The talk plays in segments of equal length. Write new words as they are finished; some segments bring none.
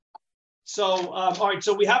All right.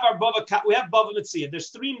 So we have our we have Bava Metzia. There's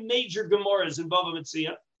three major Gemaras in Bava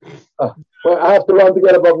Metzia. Well, I have to run to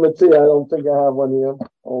get above Metzia. I don't think I have one here.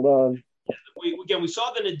 Hold on. We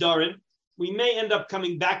saw the Nidarim. We may end up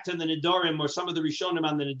coming back to the Nidarim or some of the Rishonim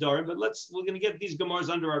on the Nidarim, but we're going to get these Gemaras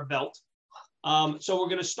under our belt. So we're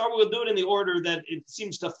going to start. We'll do it in the order that it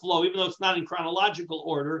seems to flow, even though it's not in chronological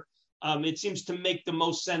order. It seems to make the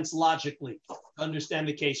most sense logically to understand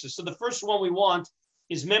the cases. So the first one we want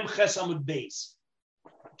is Mem Ches Amud Beis.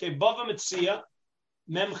 Okay, Bava Metzia,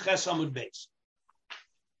 Mem Ches Amud Beis.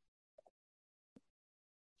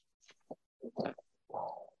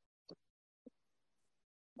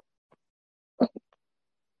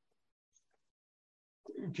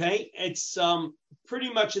 Okay, it's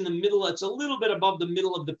pretty much in the middle. It's a little bit above the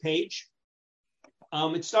middle of the page.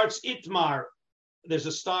 It starts Itmar. There's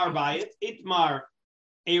a star by it. Itmar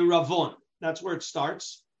a Ravon. That's where it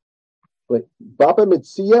starts. Wait, Baba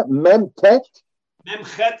Metzia Mem Tet? Mem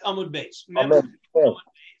Chet Amud Beis.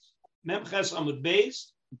 Mem Ches Amud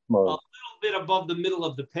Beis. A little bit above the middle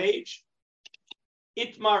of the page.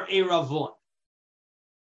 Itmar a Ravon.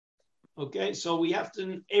 Okay, so we have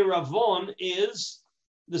to. A Ravon is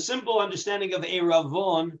the simple understanding of a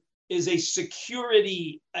Ravon is a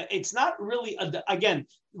security. It's not really again.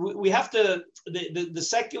 We have to. The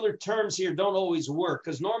secular terms here don't always work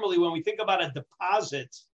because normally when we think about a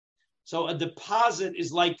deposit, so a deposit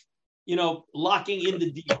is like locking in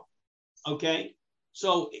the deal. Okay,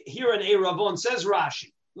 so here in a Ravon says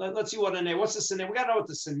Rashi. Let's see what's the scenario. We got to know what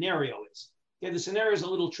the scenario is. Okay, the scenario is a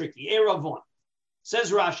little tricky. A Ravon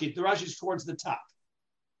says Rashi. The Rashi is towards the top.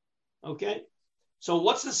 Okay, so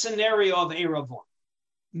what's the scenario of a Ravon?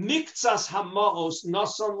 Miktsas hamaos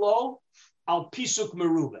nasan lo al pisuk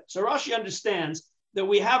merubah. So Rashi understands that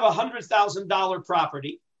we have $100,000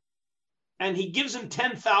 property, and he gives him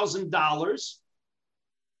 $10,000.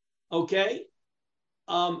 Okay,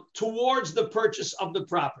 towards the purchase of the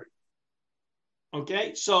property.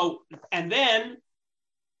 Okay, so and then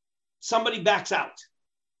somebody backs out.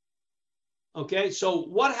 Okay, so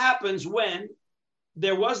what happens when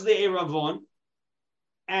there was the Eravon,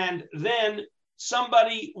 and then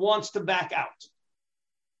somebody wants to back out?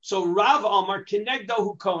 So Rav Amar Kinegdo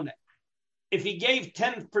Hukone. If he gave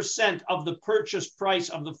 10% of the purchase price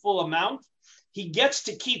of the full amount, he gets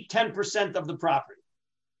to keep 10% of the property.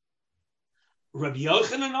 Rabbi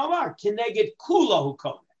Yochanan Amar Kineged Kula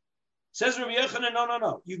Hukone. Says Rabbi Yochanan,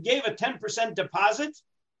 no. You gave a 10% deposit,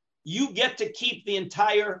 you get to keep the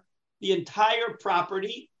entire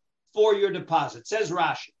property for your deposit. Says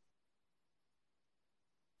Rashi.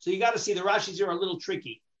 So you got to see the Rashis here are a little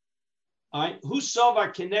tricky. All right. Who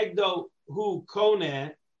sovar kenegdo who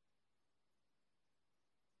kone?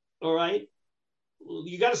 All right.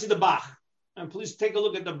 You got to see the Bach. And please take a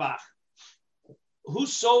look at the Bach. Who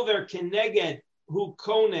sover keneged who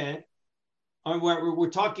kone? All right, we're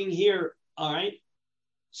talking here. All right.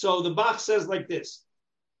 So the Bach says like this.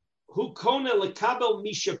 Who kone lekabel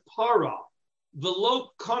mishapara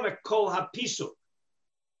velo kone kol hapisuk.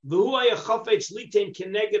 In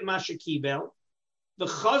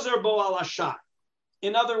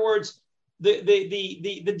other words,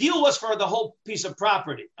 the deal was for the whole piece of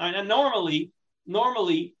property. And normally,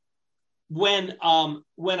 when I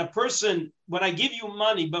give you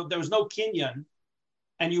money, but there was no kinyan,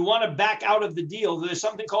 and you want to back out of the deal, there's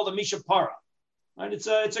something called a mishapara. Right? It's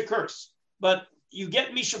a curse, but you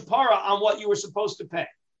get mishapara on what you were supposed to pay.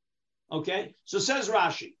 Okay, so says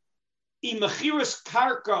Rashi. Imachiris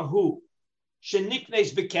karkahu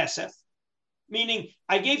sheniknes bekesef, meaning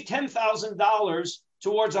I gave $10,000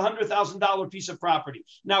 towards $100,000 piece of property.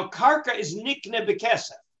 Now karka is nikne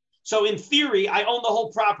bekesef, so in theory I own the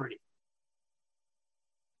whole property.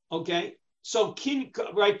 Okay, so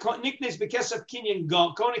niknes bekesef kinyan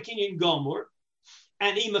kone kinyan gomur,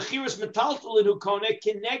 and imachiris metaltalinu kone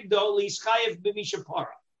kinegdo lischayev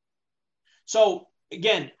b'mishapara. So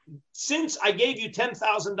again, since I gave you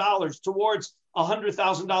 $10,000 towards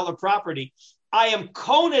 $100,000 property, I am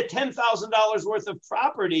kona $10,000 worth of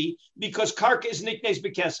property because karka is niknes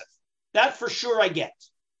bekesef. That for sure I get.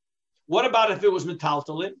 What about if it was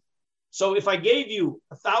metaltalin? So if I gave you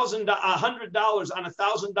 $100 on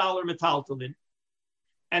 $1,000 metaltalin,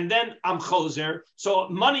 and then I'm choser, so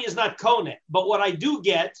money is not kona, but what I do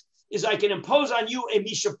get is I can impose on you a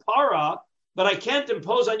mishapara. But I can't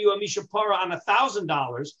impose on you a mishapara on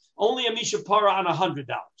 $1,000, only a mishapara on $100.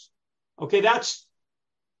 Okay, that's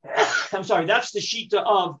the shita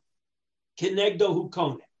of kenegdo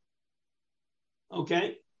hukone.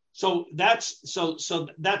 Okay, so that's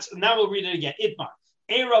now we'll read it again. Itmar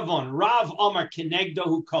Eravon Rav Amar kenegdo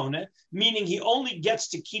hukone, meaning he only gets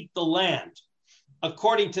to keep the land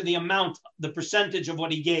according to the amount, the percentage of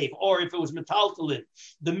what he gave, or if it was metaltalin,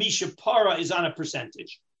 the mishapara is on a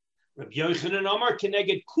percentage. Rabbi Yochanan Amar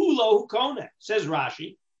keneged kulo hukone, says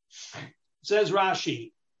Rashi.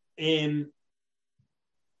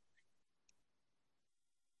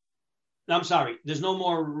 I'm sorry, there's no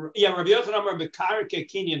more. Yeah, Rabbi Yochanan Amar bekarke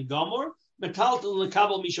kinyan gomor metaltalin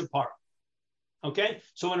lekabel mishapara. Okay,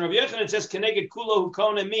 so when Rabbi Yochanan says keneged kulo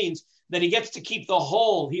hukone means that he gets to keep the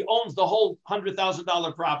whole, he owns the whole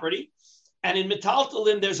 $100,000 property, and in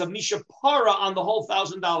metaltalin there's a mishapara on the whole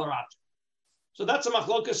 $1,000 object. So that's a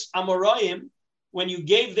machlokas amoraim. When you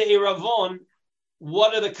gave the eravon,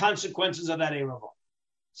 what are the consequences of that eravon?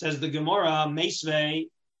 Says the Gemara, Meisvei,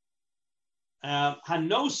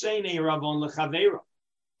 hanosein eravon lechavera.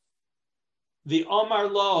 The Omar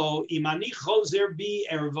lo imani chozer bi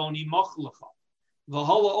eravoni mochlecha. So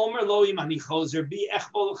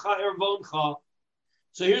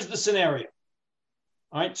here's the scenario.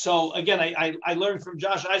 All right. So again, I learned from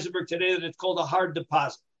Josh Eisenberg today that it's called a hard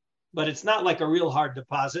deposit, but it's not like a real hard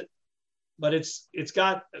deposit, but it's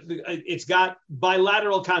got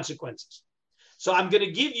bilateral consequences. So I'm going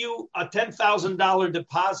to give you a $10,000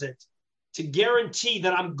 deposit to guarantee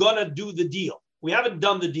that I'm going to do the deal. We haven't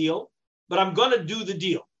done the deal, but I'm going to do the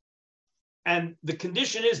deal. And the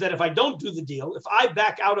condition is that if I don't do the deal, if I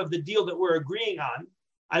back out of the deal that we're agreeing on,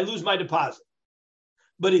 I lose my deposit.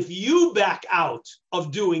 But if you back out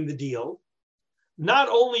of doing the deal, not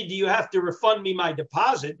only do you have to refund me my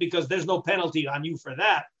deposit because there's no penalty on you for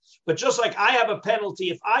that, but just like I have a penalty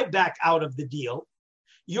if I back out of the deal,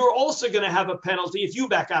 you're also going to have a penalty if you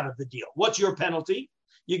back out of the deal. What's your penalty?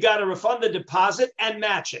 You got to refund the deposit and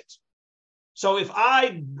match it. So if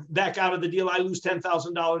I back out of the deal, I lose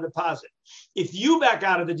 $10,000 deposit. If you back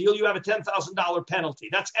out of the deal, you have a $10,000 penalty.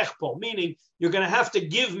 That's echpol, meaning you're going to have to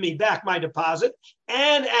give me back my deposit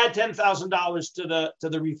and add $10,000 to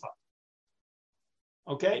the refund.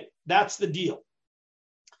 Okay, that's the deal.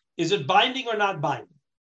 Is it binding or not binding?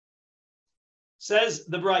 Says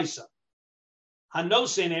the Brisa.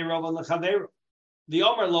 Hanosein eravon lechavero. The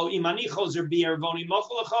Omer lo imani chozer bi ervoni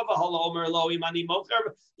mochlecha v'halo Omer lo imani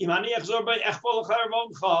mocher imani echzor by echpol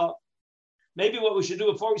lecharvoncha. Maybe what we should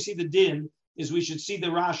do before we see the din is we should see the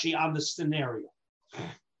Rashi on the scenario.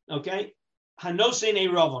 Okay, hanosein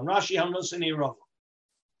eravon. Rashi hanosein eravon.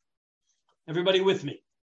 Everybody with me?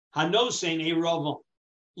 Hanosein eravon.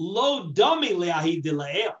 Lo dami leahi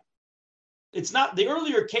dile'el. It's not, the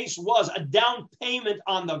earlier case was a down payment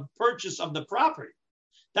on the purchase of the property.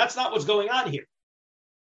 That's not what's going on here.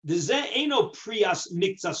 Eno prias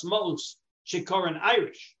miktsas mos shikoran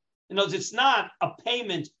Irish. In other words, it's not a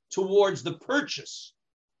payment towards the purchase,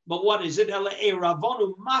 but what is it?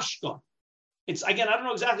 Ravonu mashkon. It's, again, I don't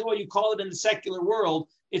know exactly what you call it in the secular world.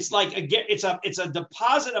 It's like it's a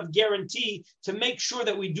deposit of guarantee to make sure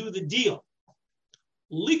that we do the deal.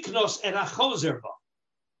 Liknos et achozerba.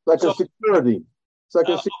 Like a security. It's like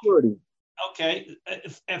a security. Okay,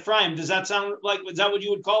 Ephraim, does that sound like, is that what you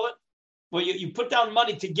would call it? Well, you put down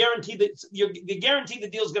money to guarantee that you guarantee the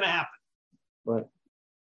deal is going to happen. Right.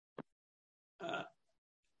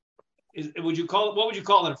 What would you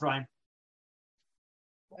call it, Ephraim?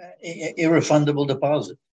 Irrefundable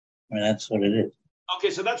deposit. I mean, that's what it is. Okay,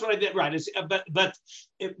 so that's what I did. Right.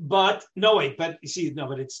 But no, wait. But you see, no.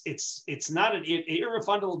 But it's not an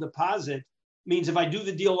irrefundable deposit. Means if I do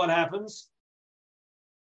the deal, what happens?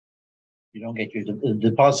 You don't get the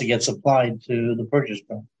deposit gets applied to the purchase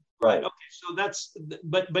price. Right. Okay. So that's,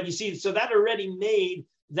 but you see, so that already made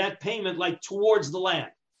that payment like towards the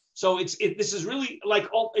land. So this is really like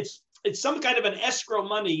it's some kind of an escrow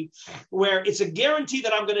money where it's a guarantee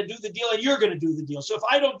that I'm going to do the deal and you're going to do the deal. So if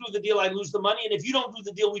I don't do the deal, I lose the money, and if you don't do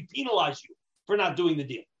the deal, we penalize you for not doing the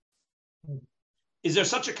deal. Is there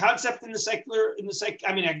such a concept in the secular?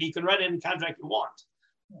 I mean, you can write any contract you want.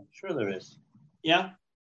 Yeah, sure, there is. Yeah.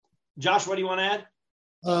 Josh, what do you want to add?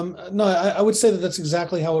 No, I would say that that's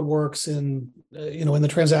exactly how it works in the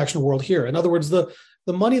transactional world here. In other words, the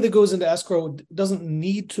money that goes into escrow doesn't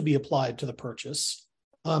need to be applied to the purchase.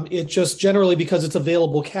 It just generally, because it's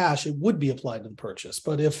available cash, it would be applied to the purchase.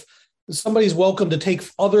 But if somebody's welcome to take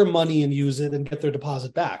other money and use it and get their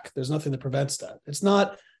deposit back, there's nothing that prevents that. It's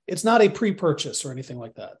not a pre-purchase or anything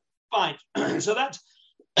like that. Fine. So that's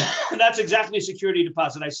exactly a security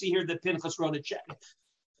deposit. I see here that Pinchas wrote a check.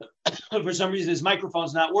 For some reason, his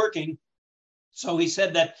microphone's not working. So he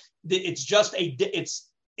said that it's just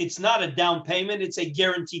it's not a down payment, it's a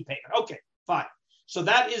guarantee payment. Okay, fine. So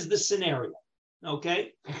that is the scenario.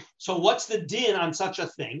 Okay. So what's the din on such a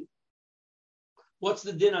thing?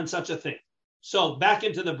 So back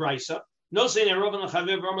into the Brisa. No saying Erovon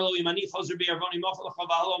Chaviv Romelo Imani Choser Be Ervoni Mofel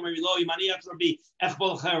Chavalo Merilo Imani Achor Be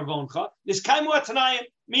Echbol Chervoncha. This Kaimu Atanayim,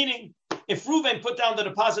 meaning if Reuven put down the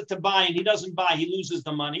deposit to buy and he doesn't buy, he loses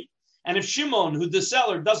the money. And if Shimon, who the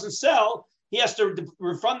seller, doesn't sell, he has to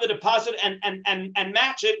refund the deposit and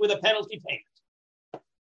match it with a penalty payment.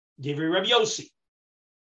 Divri Rabbi Yossi.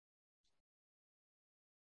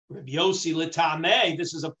 Rabbi Yossi L'tameh,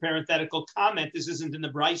 this is a parenthetical comment. This isn't in the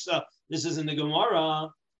Brisa. This is in the Gemara.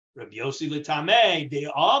 Rabbi Yossi L'tameh, De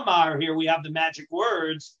Amar, here we have the magic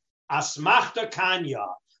words, Asmachta Kanya.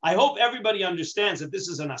 I hope everybody understands that this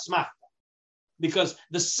is an Asmachta, because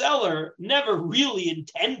the seller never really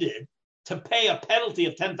intended to pay a penalty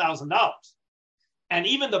of $10,000. And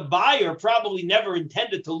even the buyer probably never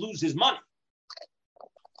intended to lose his money.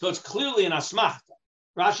 So it's clearly an Asmachta.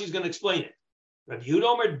 Rashi's going to explain it. Rabbi Yehuda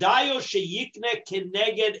Omer Dayo Sheyikne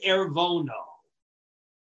Keneged Ervono.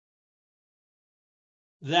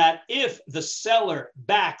 That if the seller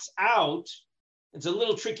backs out, it's a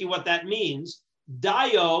little tricky what that means.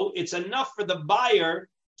 Dayo, it's enough for the buyer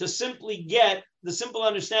to simply get, the simple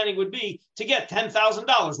understanding would be to get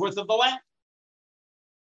 $10,000 worth of the land.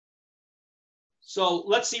 So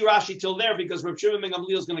let's see Rashi till there, because Rav Shimon ben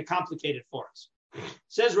Gamliel is going to complicate it for us.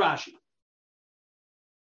 Says Rashi,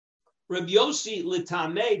 Rabbi Yossi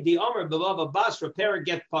L'tameh Di Omer B'Vav Basra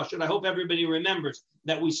Paraget Pashut. I hope everybody remembers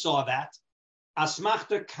that we saw that.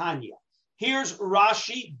 Asmachta Kanya. Here's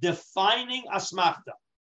Rashi defining Asmachta.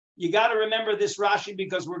 You got to remember this Rashi,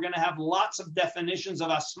 because we're going to have lots of definitions of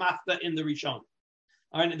Asmachta in the Rishon.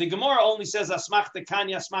 All right, the Gemara only says Asmachta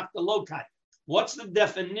Kanya, Asmachta Lo Kanya. What's the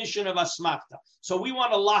definition of Asmachta? So we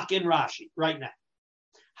want to lock in Rashi right now.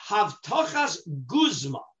 Havtochas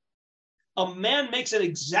Guzma. A man makes an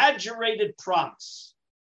exaggerated promise.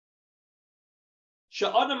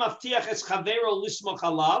 Sha'adam avtiach es chavero lismoch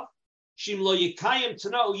alav, shim lo yikayim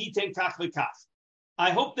tano yiten kach v'kach.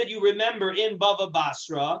 I hope that you remember in Bava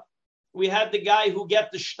Basra, we had the guy who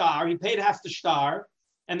get the shtar. He paid half the shtar,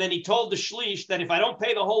 and then he told the shlish that if I don't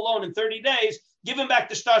pay the whole loan in 30 days, give him back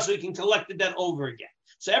the shtar so he can collect the debt over again.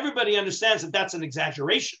 So everybody understands that that's an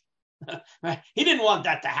exaggeration. Right? He didn't want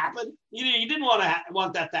that to happen. He didn't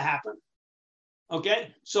want that to happen.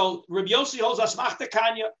 Okay, so Rabbi Yossi holds Asmachta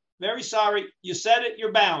Kanya. Very sorry, you said it,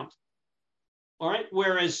 you're bound. All right.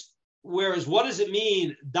 Whereas, what does it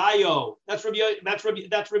mean? Dayo. That's Rabbi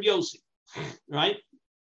Yossi, right?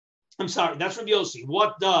 I'm sorry, that's Rabbi Yossi.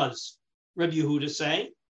 What does Rabbi Yehuda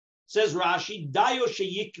say? Says Rashi, Dayo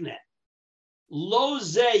sheyikne, lo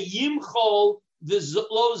ze yimchol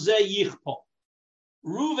lo ze yichpol.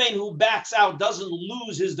 Reuven, who backs out, doesn't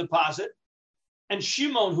lose his deposit. And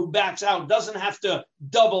Shimon, who backs out, doesn't have to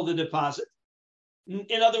double the deposit.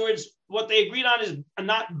 In other words, what they agreed on is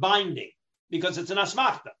not binding, because it's an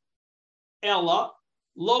asmachta. Ella,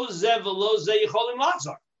 lo zev lo ze yicholim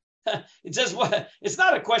lazar. It says, what? It's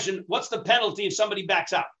not a question, what's the penalty if somebody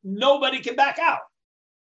backs out? Nobody can back out.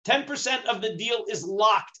 10% of the deal is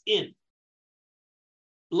locked in.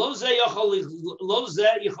 Lo ze lo ze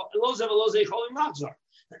yicholim lazar.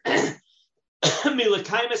 I'm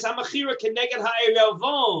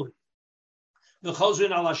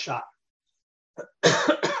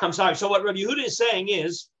sorry. So what Rabbi Yehuda is saying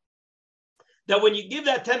is that when you give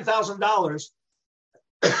that $10,000,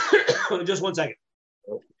 just 1 second,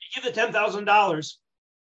 you give the $10,000,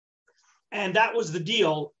 and that was the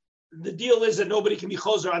deal. The deal is that nobody can be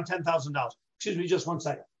choser on $10,000. Excuse me, just 1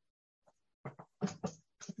 second.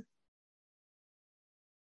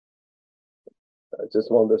 I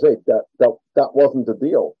just wanted to say that wasn't the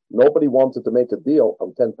deal. Nobody wanted to make a deal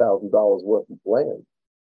on $10,000 worth of land.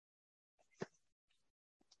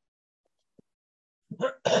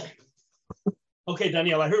 Okay,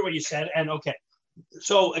 Daniel, I heard what you said, and okay.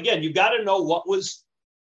 So again, you got to know what was.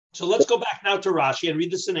 So let's go back now to Rashi and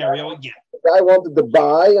read the scenario again. The guy wanted to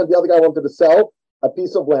buy, and the other guy wanted to sell a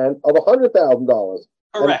piece of land of $100,000.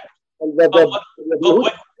 Correct. When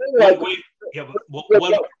 $10,000,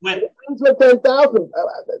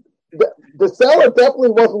 the seller definitely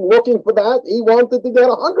wasn't looking for that. He wanted to get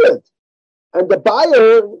 100, and the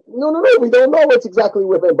buyer, no, we don't know what's exactly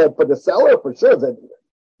with him. But for the seller, for sure, the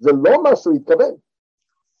lo mashuit kaven.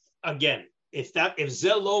 Again, if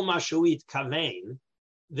zelo mashuit kaven,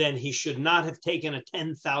 then he should not have taken a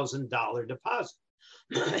 $10,000 deposit.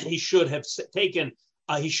 He should have taken.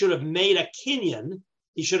 He should have made a kinyan.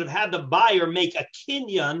 He should have had the buyer make a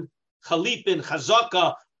kinyan, chalipin,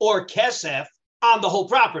 chazaka, or kesef on the whole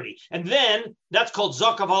property. And then that's called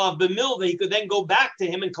zakav halav b'milva. He could then go back to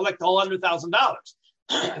him and collect the whole $100,000.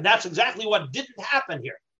 That's exactly what didn't happen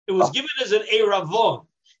here. It was given as an eravon.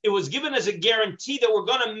 It was given as a guarantee that we're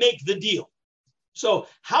going to make the deal. So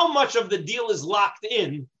how much of the deal is locked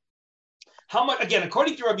in? How much, again,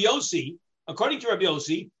 according to Rabbi Yossi,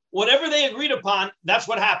 whatever they agreed upon, that's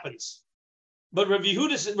what happens. But Rabbi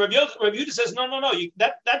Yehuda says, no,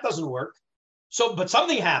 that doesn't work. So, but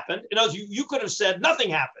something happened. You could have said nothing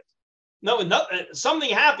happened. No, something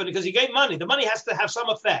happened because he gave money. The money has to have some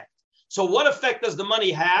effect. So what effect does the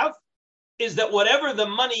money have? Is that whatever the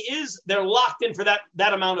money is, they're locked in for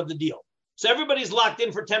that amount of the deal. So everybody's locked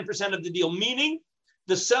in for 10% of the deal, meaning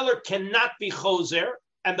the seller cannot be choser,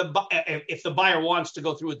 and if the buyer wants to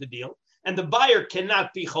go through with the deal, and the buyer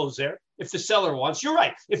cannot be choser if the seller wants. You're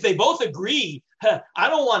right. If they both agree, I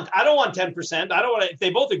don't want 10%. I don't want. If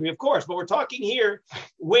they both agree, of course. But we're talking here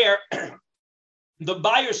where the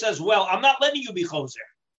buyer says, "Well, I'm not letting you be choser.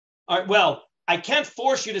 All right. Well, I can't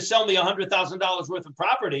force you to sell me $100,000 worth of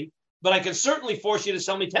property, but I can certainly force you to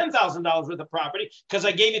sell me $10,000 worth of property because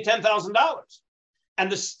I gave you $10,000."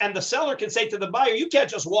 And the seller can say to the buyer, "You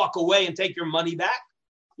can't just walk away and take your money back.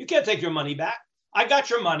 You can't take your money back. I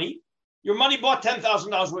got your money. Your money bought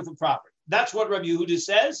 $10,000 worth of property." That's what Rabbi Yehuda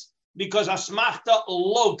says, because asmachta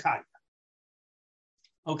lo kaya.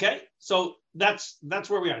 Okay, so that's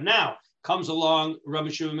where we are. Now comes along Rabbi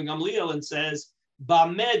Shimon ben Gamliel and says,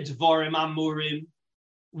 "Bamed dvarim amurim."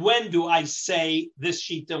 When do I say this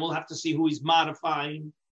shita? We'll have to see who he's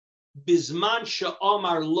modifying. Bisman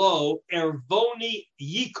she'omar lo ervoni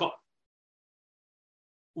yikon.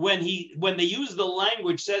 When they use the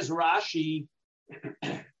language, says Rashi,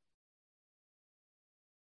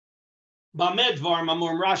 Bamed dvarim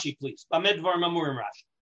amurim Rashi, please. Bamed dvarim amurim Rashi.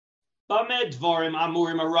 Bamed dvarim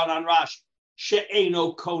amurim run on Rashi.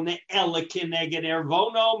 She'eno kone ele keneged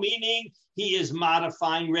ervono, meaning he is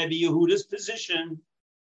modifying Rabbi Yehuda's position.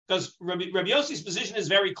 Because Rabbi Yossi's position is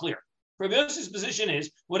very clear. Rabbi Yossi's position is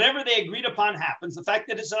whatever they agreed upon happens. The fact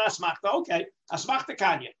that it's an asmachta, okay, asmachta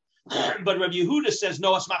kanya. But Rabbi Yehuda says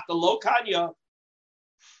no asmachta lo kanya,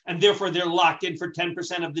 and therefore they're locked in for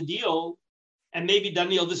 10% of the deal. And maybe,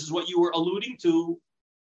 Daniel, this is what you were alluding to,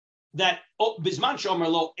 that bisman shomer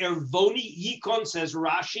lo ervoni yikon, says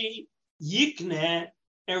Rashi, yikne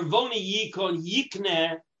ervoni yikon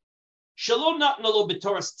yikne shalom natna lo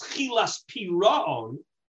b'toras tchilas piraon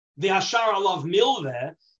v'hashar alav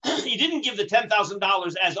milveh. He didn't give the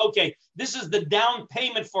 $10,000 as, okay, this is the down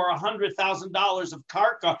payment for $100,000 of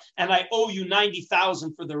karka, and I owe you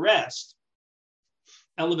 $90,000 for the rest.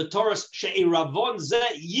 I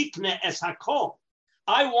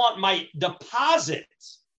want my deposit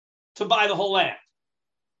to buy the whole land,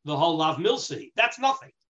 the whole lav milsi. That's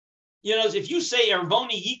nothing. If you say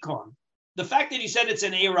ervoni yikon, the fact that you said it's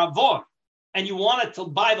an eravon and you want it to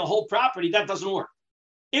buy the whole property, that doesn't work.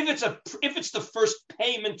 If it's the first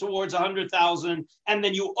payment towards 100,000 and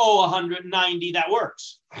then you owe 190, that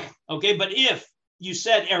works. Okay, but if you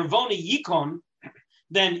said ervoni yikon,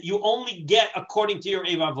 then you only get according to your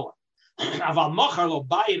eravon. Aval machar lo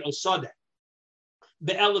bayit osade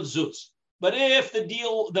be'elav zuz. But if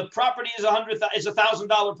the property is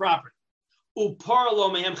 $1,000 property, upar lo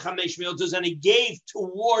mehem chamesh mil zuz, and he gave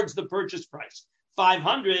towards the purchase price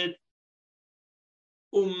 500,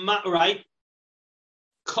 right?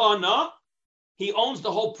 Kana, he owns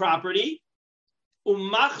the whole property.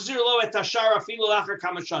 Umachzir lo et hashar afilu lacher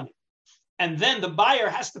kama shanim. And then the buyer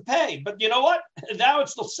has to pay. But you know what? Now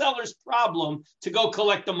it's the seller's problem to go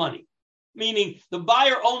collect the money. Meaning the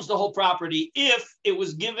buyer owns the whole property if it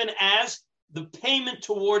was given as the payment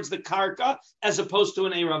towards the karka as opposed to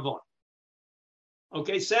an eravon.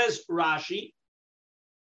 Okay, says Rashi,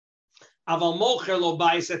 aval mocher lo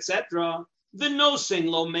bayis, etc. V'nosin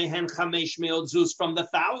lo mehen chamesh me'od zuz, from the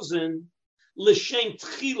 1,000 l'shem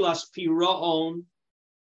tchilas piraon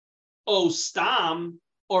o stam.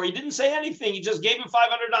 Or he didn't say anything. He just gave him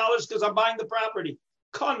 $500 because I'm buying the property.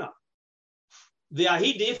 Kana.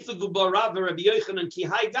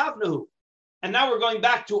 And now we're going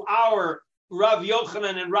back to our Rav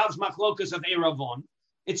Yochanan and Rav's machlokas of Eravon.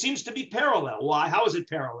 It seems to be parallel. Why? How is it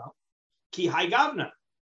parallel? Ki hai gavna.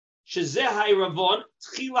 Shezeh ha'eravon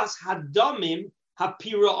tchilas hadamim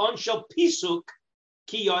ha'piraon shel pisuk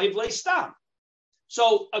ki yoiv leistam.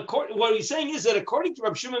 So what he's saying is that according to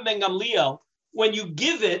Rav Shimon ben Gamliel, when you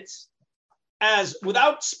give it as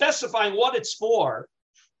without specifying what it's for,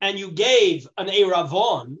 and you gave an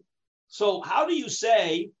eravon, so how do you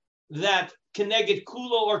say that keneged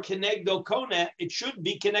kulo or kenegdo kone? It should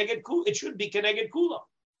be keneged kulo. It should be keneged kulo.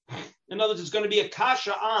 In other words, it's going to be a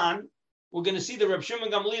kasha on. We're going to see the Rav Shimon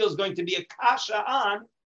Gamliel is going to be a kasha on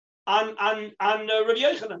Rav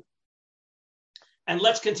Yochanan. And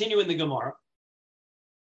let's continue in the Gemara.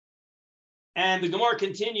 And the Gemara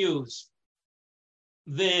continues.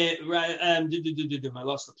 I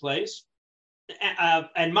lost the place.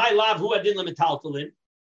 and my lav hu adin lemetaltalin,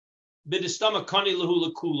 bidistama kani lehu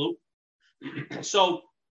lekulu. So,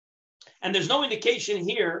 and there's no indication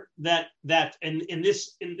here that in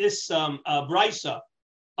this brisa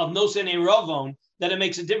of nosen eravon that it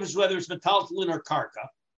makes a difference whether it's metaltalin or karka.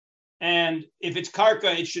 And if it's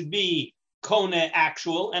karka, it should be kone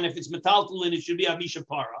actual, and if it's metaltalin, it should be amisha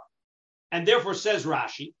para. And therefore says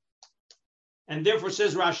Rashi,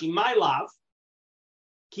 my lav,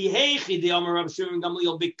 ki heichi de amar Rav Shimon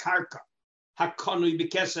Gamliel bikarka, hakonui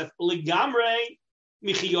bekesef ligamre,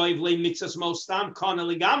 michiyoiv le mixas mostam kona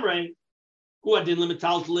ligamre, hu adin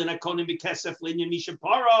lemetaltalin hakonui bekesef linyan misha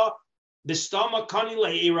para, bistama kani le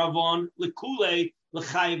eravon lekule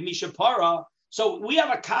lechayiv misha para. So we have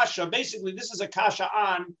a kasha. Basically, this is a kasha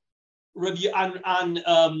on Rav,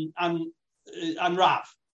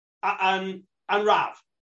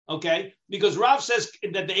 okay? Because Rav says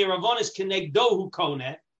that the eravon is kenegdohu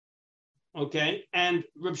kone, okay? And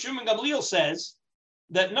Reb Shimon Gamliel says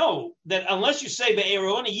that no, that unless you say the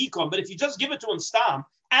eravon yikon, but if you just give it to him stam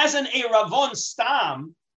as an eravon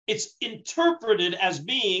stam, it's interpreted as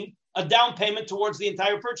being a down payment towards the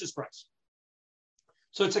entire purchase price.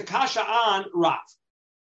 So it's a kasha on Rav.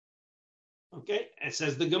 Okay, it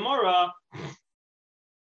says the Gemara,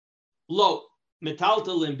 lo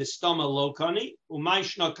metaltalin bistoma lo kani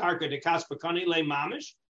umayshna karka de kaspa kani le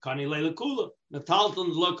mamish kani le lekula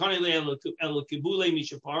metaltalin lo kani le elakibule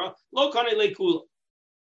mishapara lo kani le kula.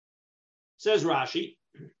 Says Rashi,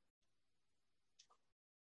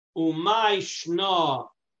 umayshna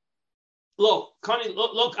lo kani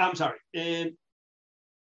lo I'm sorry.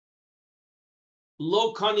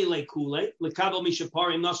 Lo kani le kule lekabel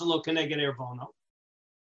mishapari nasan lo keneged ervono.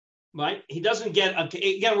 Right? He doesn't get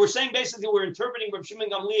again. We're saying basically we're interpreting Reb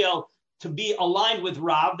Shimon Gamliel to be aligned with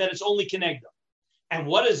Rav that it's only kenegda. And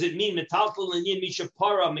what does it mean? Metaltal le'inyan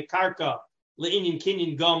mishapara mekarka le'inyan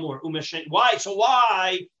kinyan gamur umeshen. Why? So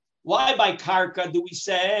why by karka do we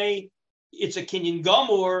say it's a kinyan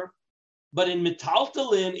gamur, but in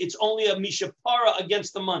metaltalin it's only a mishapara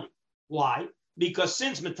against the money? Why? Because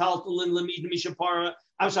since metaltalin lemid mishapara,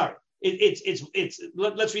 I'm sorry, let's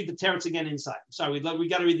read the teretz again inside. I'm sorry, we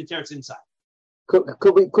got to read the teretz inside.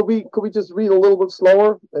 Could we just read a little bit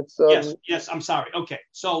slower? It's yes. I'm sorry. Okay,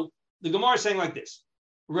 so the Gemara is saying like this: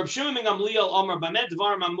 Reb Shimon ben Gamliel Omer Bamed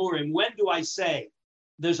Dvar Mamurim. When do I say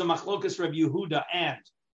there's a machlokas Reb Yehuda and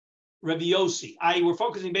Reb Yossi? We're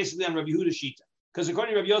focusing basically on Reb Yehuda Shita because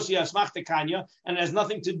according to Reb Yossi, Asmachta Kanya, and it has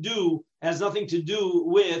nothing to do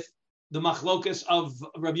with the machlokas of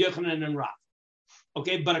Rabbi Yochanan and Rav.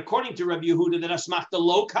 Okay, but according to Rabbi Yehuda, that asmachta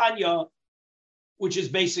lo kanya, which is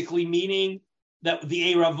basically meaning that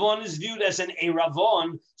the eravon is viewed as an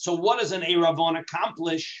eravon. So what does an eravon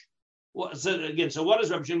accomplish? So what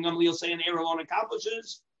does Rabbi Shimon Gamliel say an eravon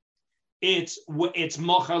accomplishes? It's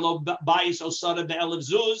mochar lo bayis osada be'elev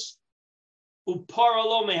zuz, upara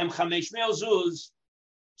lo mehem chamesh me'el zuz.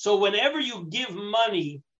 So whenever you give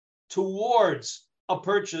money towards a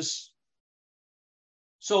purchase,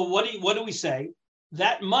 so what do we say?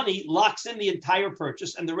 That money locks in the entire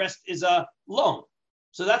purchase and the rest is a loan.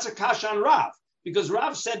 So that's a kasha on Rav, because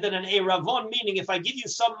Rav said that an eravon, meaning if I give you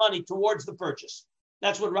some money towards the purchase,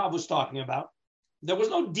 that's what Rav was talking about. There was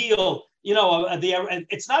no deal,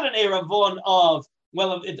 it's not an eravon of,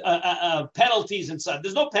 penalties and such.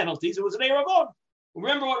 There's no penalties. It was an eravon.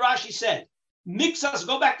 Remember what Rashi said. Mixas,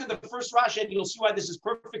 go back to the first Rashi and you'll see why this is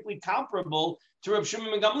perfectly comparable to Reb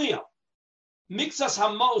Shimon ben Gamliel. Mixas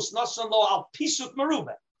hamos nasan lo al pisuk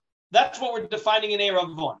merubah. That's what we're defining in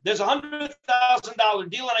eravon. There's $100,000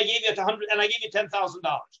 deal, and I gave you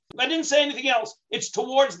 $10,000. If I didn't say anything else, it's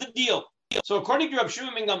towards the deal. So according to Reb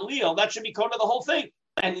Shimon ben Gamliel, that should be code of the whole thing,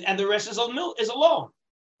 and the rest is a loan.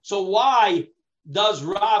 So why does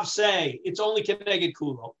Rav say it's only keneged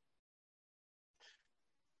kulo?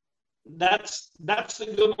 That's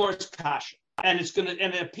the Gemara's kasha, and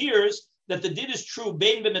it appears that the did is true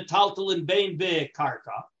bein b'metaltal and bein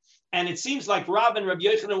b'karka, and it seems like Rav and Rabbi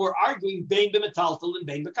Yochanan were arguing bein b'metaltal and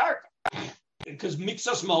bein b'karka, because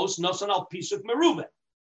mixas mos nosan al pisuk merubah.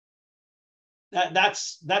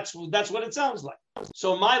 That's what it sounds like.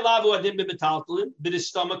 So my lavu adin b'metaltal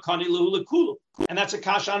b'distama kani lehu lekulu, and that's a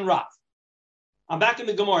kasha on Rav. I'm back in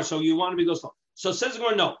the Gemara, so you want me to go slow. So says the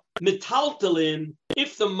Gemara, no. Metaltalin,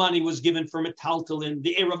 if the money was given for metaltalin,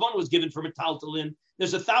 the eravon was given for metaltalin,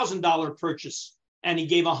 there's $1,000 purchase, and he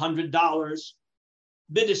gave $100.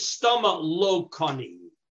 Bidistama lo kani.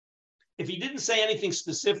 If he didn't say anything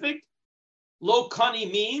specific, lo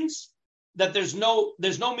kani means that there's no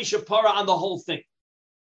mishapara on the whole thing.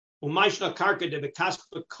 Umayshna karka de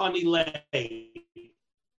bekaspa kani le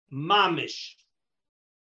mamish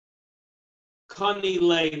kani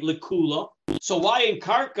lekula. So why in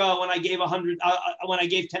karka when I gave 100, when I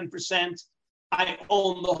gave 10%, I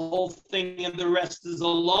own the whole thing and the rest is a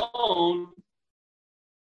loan?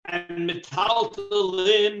 And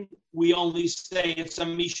metaltalin, we only say it's a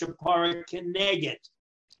mishapara keneged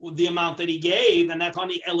with the amount that he gave, and that's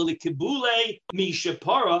kani elikibule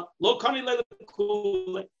mishapara lo kani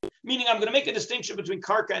lekule. Meaning, I'm going to make a distinction between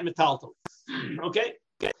karka and metaltalin. Okay.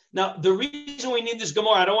 Now, the reason we need this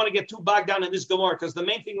Gemara, I don't want to get too bogged down in this Gemara, because the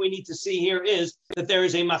main thing we need to see here is that there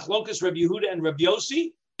is a machlokas Rabbi Yehuda and Rabbi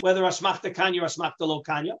Yossi, whether asmachta kanya or asmachta lo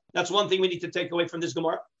kanya. That's one thing we need to take away from this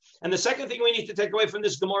Gemara. And the second thing we need to take away from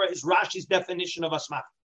this Gemara is Rashi's definition of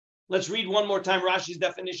asmachta. Let's read one more time Rashi's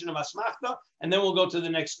definition of asmachta, and then we'll go to the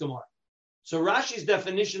next Gemara. So Rashi's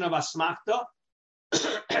definition of asmachta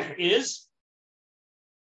is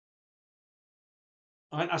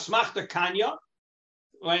asmachta kanya.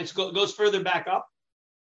 Right, it goes further back up.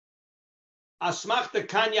 Asmachta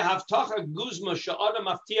kanya havtacha guzma she'adam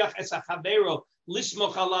maftiach es hachavero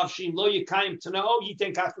lismoch alav she'im lo yikayim tanao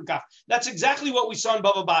yiten kach v'kach. That's exactly what we saw in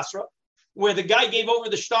Bava Basra, where the guy gave over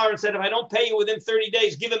the shtar and said, if I don't pay you within 30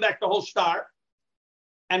 days, give him back the whole shtar.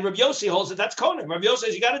 And Rabbi Yossi holds that that's kohen. Rabbi Yossi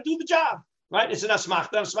says, you got to do the job. Right? It's an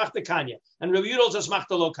asmachta kanya. And Rabbi Yehuda holds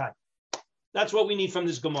asmachta lo kanya. That's what we need from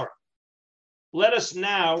this Gemara. Let us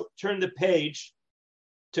now turn the page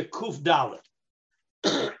to Kuf Dalet.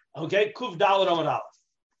 Okay, Kuf Dalet Amud Aleph.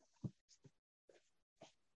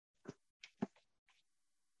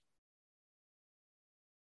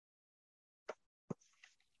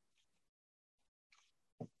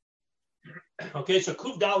 Okay, so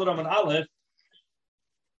Kuf Dalet Amud Aleph.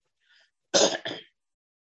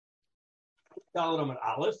 Dalet Amud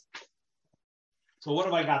Aleph. So what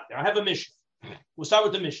have I got there? I have a Mishnah. We'll start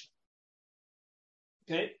with the Mishnah.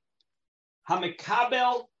 Okay.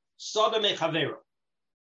 Hamekabel soda mechavero.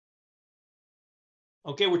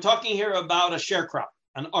 Okay, we're talking here about a sharecropper,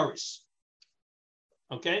 an oris.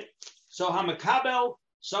 Okay, so hamekabel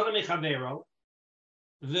soda mechavero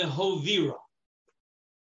v'hovira.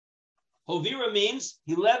 Hovira means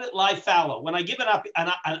he let it lie fallow. When I give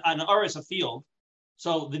an oris a field,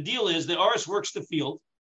 so the deal is the oris works the field,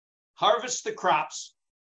 harvests the crops,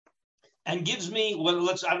 and gives me, well,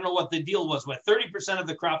 I don't know what the deal was, 30% of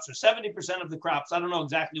the crops or 70% of the crops. I don't know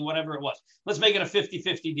exactly, whatever it was. Let's make it a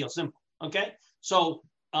 50-50 deal, simple, okay? So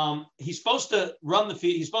he's supposed to run the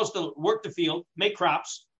field, he's supposed to work the field, make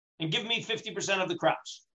crops, and give me 50% of the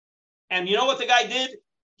crops. And you know what the guy did?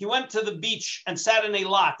 He went to the beach and sat in a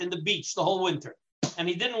lot in the beach the whole winter, and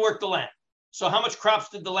he didn't work the land. So how much crops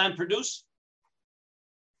did the land produce?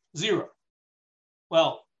 0.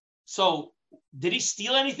 Well, so did he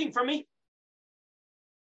steal anything from me?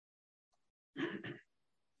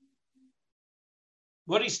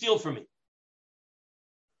 What did he steal from me?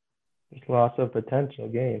 Loss of potential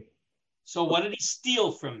gain. So what did he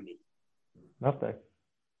steal from me? Nothing.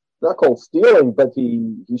 Not called stealing, but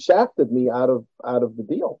he shafted me out of the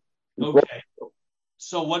deal. Okay.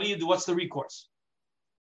 So what do you do? What's the recourse?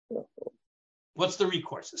 What's the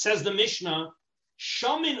recourse? It says the Mishnah,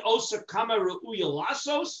 Shamin osa kama ru'uya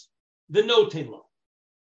lasos v'noten lo.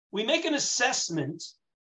 We make an assessment.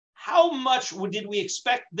 How much did we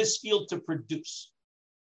expect this field to produce?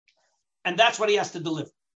 And that's what he has to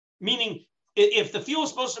deliver. Meaning, if the field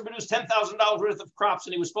was supposed to produce $10,000 worth of crops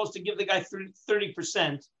and he was supposed to give the guy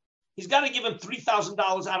 30%, he's got to give him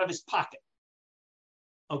 $3,000 out of his pocket.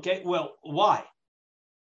 Okay, well, why?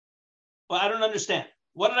 Well, I don't understand.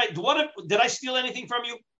 Did I steal anything from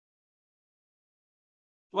you?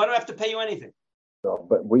 Why do I have to pay you anything? No,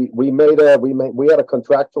 but we had a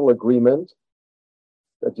contractual agreement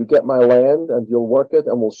that you get my land and you'll work it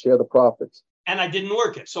and we'll share the profits. And I didn't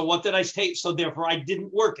work it. So what did I say? So therefore, I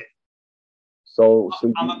didn't work it. So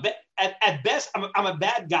at best, I'm a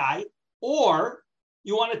bad guy. Or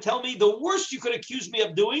you want to tell me the worst you could accuse me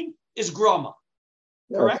of doing is groma,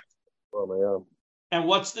 correct? Groma, yeah. And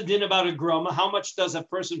what's the din about a groma? How much does a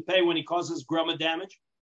person pay when he causes groma damage?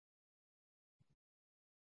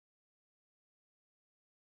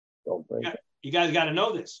 Don't think. Yeah, you guys got to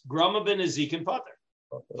know this. Groma ben Ezekin Potter.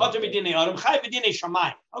 Potter b'dinei Adam, Chai b'dinei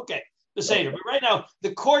Shamayim. Okay, the Seder. But right now,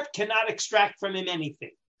 the court cannot extract from him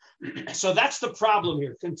anything. So that's the problem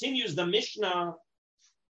here. Continues the Mishnah,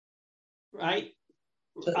 right?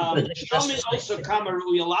 Also,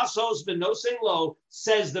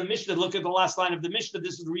 says the Mishnah. Look at the last line of the Mishnah.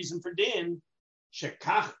 This is the reason for din.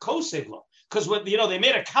 Because they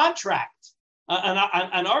made a contract.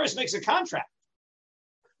 An aris makes a contract.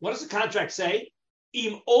 What does the contract say?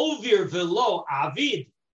 Im ovir velo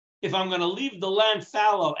avid. If I'm going to leave the land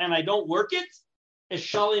fallow and I don't work it,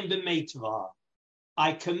 eshalim b'meitva.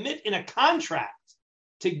 I commit in a contract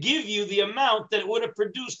to give you the amount that it would have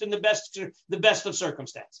produced in the best of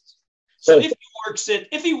circumstances. So if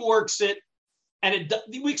he works it, and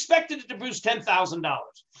we expected it to produce $10,000.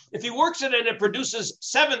 If he works it and it produces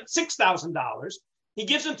 $6,000, he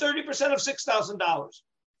gives him 30% of $6,000.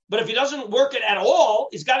 But if he doesn't work it at all,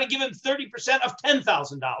 he's got to give him 30% of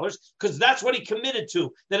 $10,000 because that's what he committed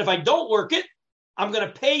to. That if I don't work it, I'm going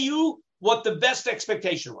to pay you what the best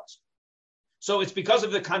expectation was. So it's because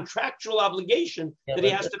of the contractual obligation that he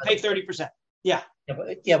has to pay 30%. Yeah.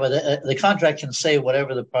 But the contract can say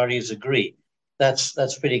whatever the parties agree.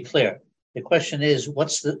 That's pretty clear. The question is,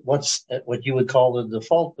 what's what you would call the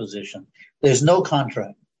default position? There's no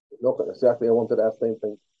contract. No, exactly. I wanted to ask the same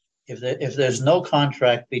thing. If there's no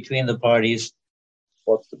contract between the parties,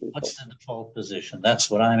 what's the default position?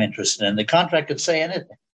 That's what I'm interested in. The contract could say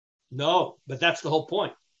anything. No, but that's the whole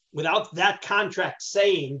point. Without that contract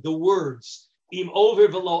saying the words "im over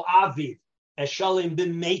velo aviv eshalim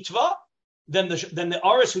bin meitva," then the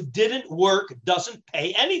aris who didn't work doesn't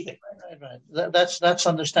pay anything. Right. That's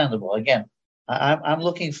understandable. Again, I'm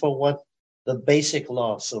looking for what the basic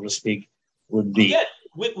law, so to speak, would be. Again,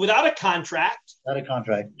 without a contract. Without a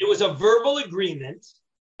contract. It was a verbal agreement,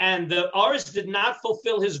 and the aris did not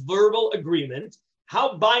fulfill his verbal agreement.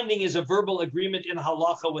 How binding is a verbal agreement in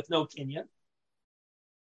halacha with no kinyan?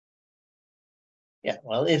 Yeah,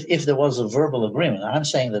 well, if there was a verbal agreement, I'm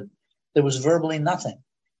saying that there was verbally nothing.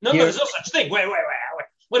 No, there's no such thing. Wait.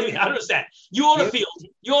 What do you mean? I don't understand. You own a field.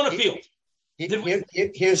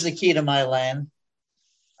 Here's the key to my land.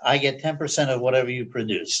 I get 10% of whatever you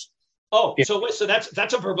produce. Oh, so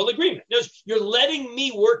that's a verbal agreement. You're letting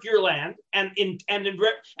me work your land, and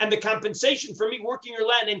the compensation for me working your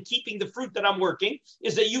land and keeping the fruit that I'm working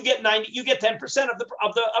is that you get 10% of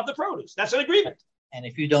the produce. That's an agreement. And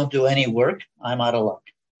if you don't do any work, I'm out of luck.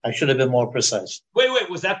 I should have been more precise. Wait,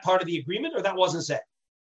 was that part of the agreement or that wasn't said?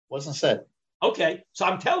 Wasn't said. Okay, so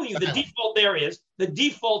I'm telling you the default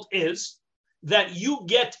is that you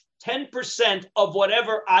get 10% of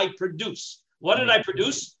whatever I produce. What did I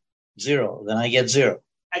produce? 0. Then I get 0.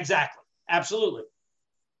 Exactly. Absolutely.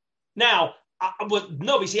 Now, I'm going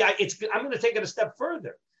to take it a step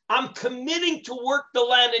further. I'm committing to work the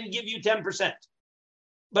land and give you 10%,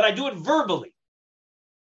 but I do it verbally.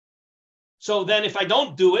 So then if I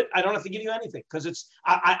don't do it, I don't have to give you anything because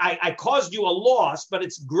I caused you a loss, but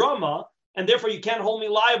it's grama, and therefore you can't hold me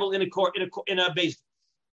liable in a base.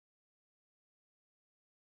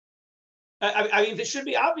 I mean, this should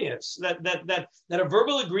be obvious that a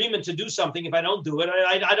verbal agreement to do something, if I don't do it,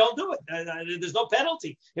 I don't do it. There's no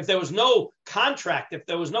penalty. If there was no contract, if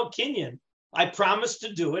there was no kinyan, I promised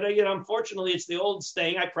to do it. Unfortunately, it's the old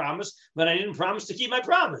saying, I promised, but I didn't promise to keep my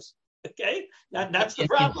promise. Okay, that's the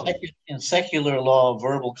problem. In secular law,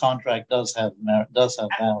 verbal contract does have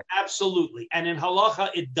value. Absolutely, and in halacha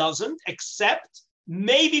it doesn't, except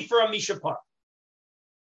maybe for a mishapar.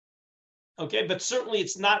 Okay, but certainly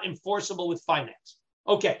it's not enforceable with finance.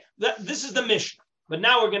 Okay, this is the Mishnah, but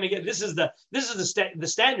now we're going to get this is the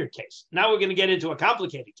standard case. Now we're going to get into a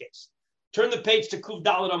complicated case. Turn the page to Kuv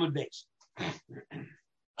Dalet Amud Beis.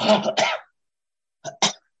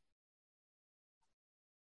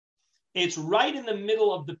 It's right in the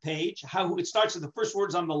middle of the page. How it starts with the first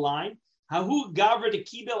words on the line. Hahu gavra de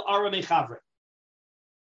kibel ara mechavre.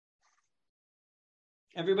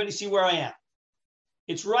 Everybody see where I am?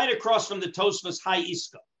 It's right across from the Tosfos Hai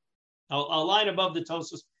Iska. A line above the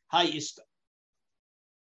Tosfos Hai Iska.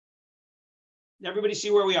 Everybody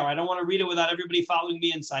see where we are? I don't want to read it without everybody following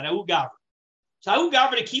me inside. Hahu gavra. So hahu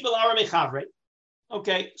gavra de kibel ara mechavre.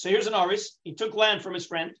 Okay, so here's an aris. He took land from his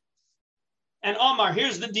friend. And Omar,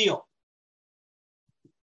 here's the deal.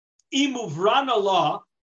 Imuvran law,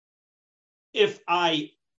 if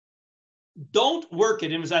I don't work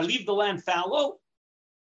it, and as I leave the land fallow,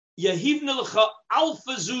 Yahivna lecha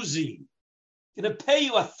alfa zuzi, going to pay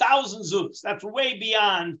you 1,000 zuz. That's way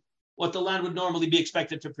beyond what the land would normally be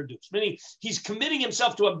expected to produce. Meaning he's committing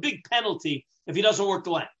himself to a big penalty if he doesn't work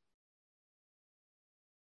the land.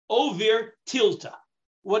 Ovir tilta.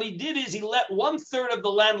 What he did is he let 1/3 of the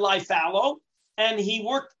land lie fallow, and he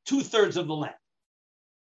worked 2/3 of the land.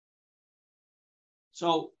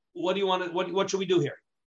 So what do you want to, what should we do here?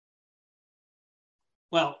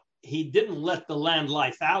 Well, he didn't let the land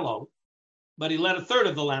lie fallow, but he let 1/3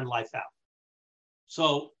 of the land lie fallow.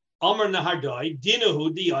 So Amar Nahardoi,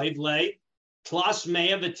 Dinahu Diaiv lay Tlas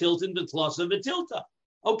Mea Vitiltin Vitlosa Vitilta.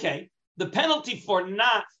 Okay, the penalty for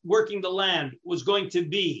not working the land was going to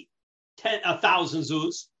be 1,000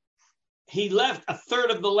 zuz. He left 1/3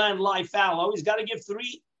 of the land lie fallow. He's got to give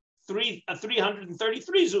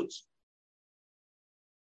 333 zuz.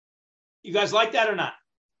 You guys like that or not?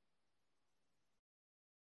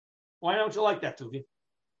 Why don't you like that, Tuvi? It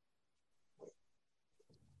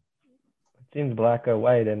seems black or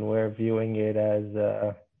white, and we're viewing it as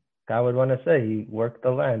I would want to say he worked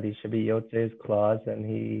the land. He should be Yotze's clause, and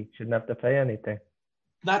he shouldn't have to pay anything.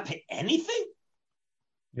 Not pay anything?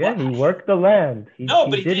 Yeah, he worked the land. He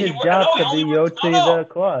did his job to be Yotze the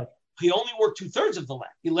clause. He only worked 2/3 of the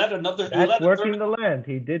land. He let another. That's working the land.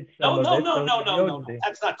 He did some of it. No.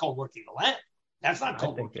 That's not called working the land. That's not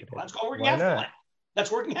called working the land. That's called working half the land. That's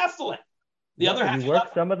working half the land. The other half. He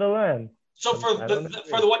worked some of the land. So for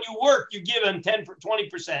what you worked, you give him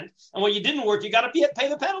 20%, and what you didn't work, you got to pay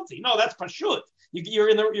the penalty. No, that's pashut.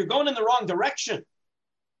 You're going in the wrong direction,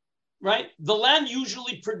 right? The land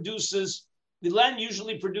usually produces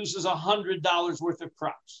 $100 worth of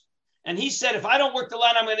crops, and he said, if I don't work the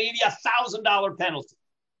land, I'm going to give you $1,000 penalty.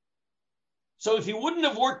 So if he wouldn't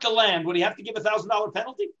have worked the land, would he have to give $1,000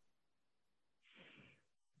 penalty?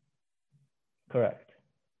 Correct.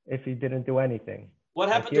 If he didn't do anything. What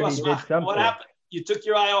happened to Asmachta? What happened? You took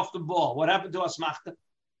your eye off the ball. What happened to Asmachta?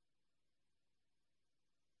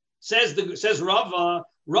 Says Rava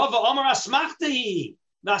Omar Asmachtahi,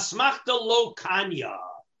 Asmachta lo kanya.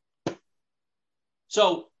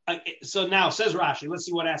 So now says Rashi. Let's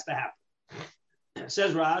see what has to happen.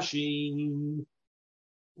 Says Rashi.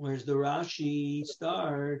 Where's the Rashi?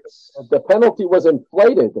 Starts. The penalty was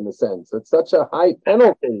inflated in a sense. It's such a high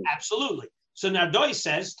penalty. Absolutely. So Nardoi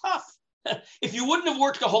says tough. If you wouldn't have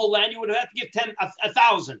worked the whole land, you would have had to give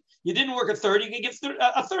 1,000. You didn't work a third, you can give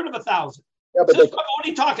a third of 1,000. Yeah, but what are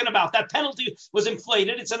you talking about? That penalty was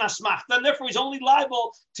inflated. It's an asmachta, and therefore he's only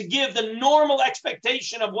liable to give the normal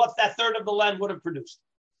expectation of what that third of the land would have produced,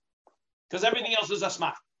 because everything else is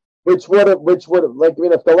asmachta. Which would have,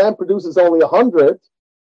 if the land produces only 100,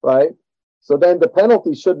 right? So then the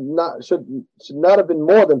penalty should not have been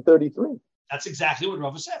more than 33. That's exactly what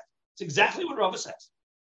Rava said. That's exactly what Rava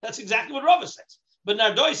says. But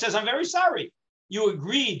Nardoi says, I'm very sorry. You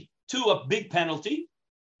agreed to a big penalty,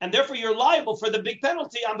 and therefore you're liable for the big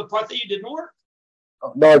penalty on the part that you didn't work.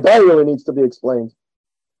 Nardoi really needs to be explained.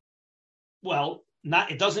 Well,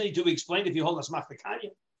 it doesn't need to be explained if you hold asmachta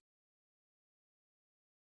kanya.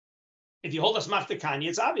 If you hold asmachta kanya,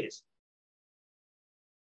 it's obvious.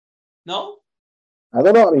 No? I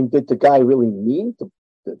don't know. I mean, did the guy really mean to?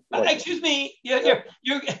 Excuse me. You're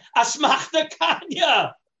asmachta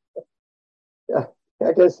kanya. Yeah,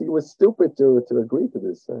 I guess he was stupid to agree to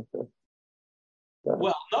this.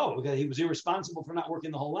 Well, no, because he was irresponsible for not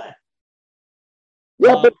working the whole land.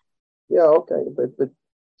 Yeah, okay, but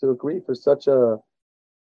to agree for such a.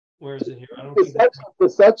 Where is it here? I don't for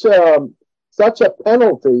such a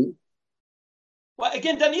penalty. Well,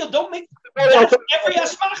 again, Daniel, don't make every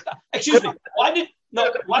asmachta. Excuse me. Why?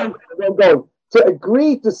 To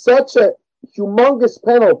agree to such a humongous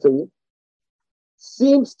penalty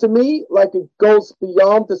seems to me like it goes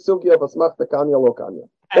beyond the sugya of asmachta kanya lo kanya.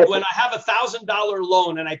 And when I have $1,000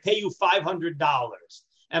 loan and I pay you $500,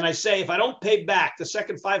 and I say if I don't pay back the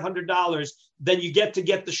second $500, then you get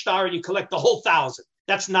the shtar and you collect the whole 1,000.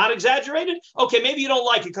 That's not exaggerated? Okay, maybe you don't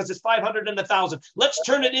like it because it's 500 and 1,000. Let's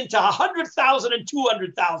turn it into 100,000 and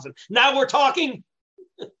 200,000. Now we're talking.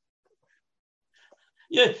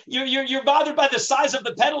 You're bothered by the size of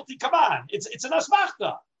the penalty. Come on, it's an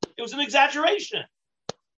asmachta. It was an exaggeration.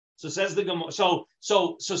 So says the Gemara. So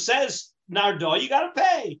says Nardo, you got to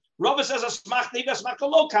pay. Rava says asmachta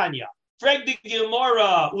lo kanya. Frag the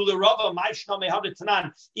Gemara ule Rava ma'ishna mehad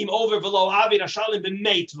tanan im over velo avi rashalim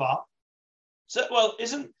b'meitva. So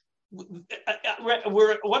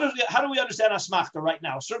how do we understand asmachta right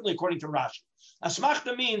now? Certainly according to Rashi,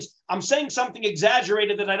 asmachta means I'm saying something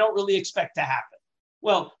exaggerated that I don't really expect to happen.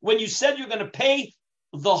 Well, when you said you're going to pay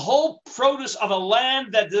the whole produce of a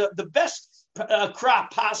land that the best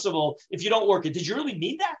crop possible if you don't work it, did you really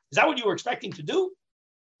mean that? Is that what you were expecting to do?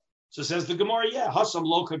 So says the Gemara, yeah. Hasam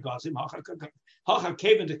lo kagazim, hacha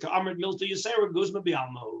kevin de ka'amrit milta yisera guzma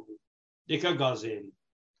bi'almo de kagazim.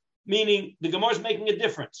 Meaning the Gemara is making a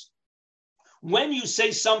difference. When you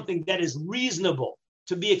say something that is reasonable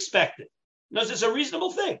to be expected, notice it's a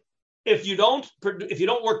reasonable thing. If you don't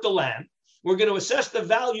work the land, we're going to assess the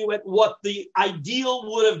value at what the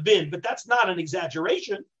ideal would have been, but that's not an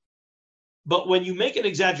exaggeration. But when you make an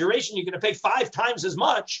exaggeration, you're going to pay 5 times as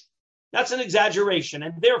much. That's an exaggeration.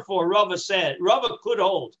 And therefore, Rava could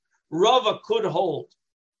hold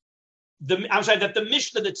that the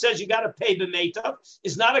Mishnah that says you got to pay b'meitav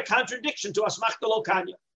is not a contradiction to asmachta lo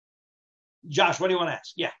kanya. Josh, what do you want to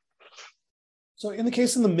ask? Yeah. So in the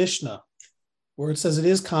case in the Mishnah, where it says it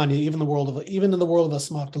is kanya, even in the world of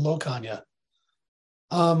asmachta lo kanya,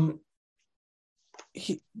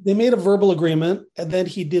 They made a verbal agreement, and then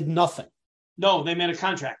he did nothing. No, they made a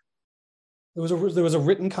contract. There was a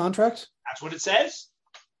written contract. That's what it says.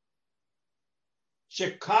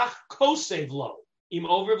 Shekach kosev lo im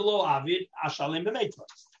over v'lo avid ashalim b'meitva.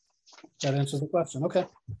 That answers the question. Okay.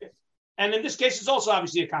 And in this case, it's also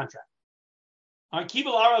obviously a contract. It's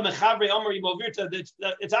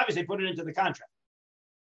obvious they put it into the contract.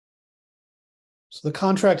 So the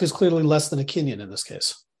contract is clearly less than a kinyan in this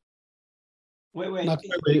case. Wait.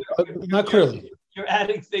 Not clearly. You're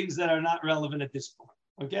adding things that are not relevant at this point.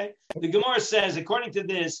 Okay. The Gemara says, according to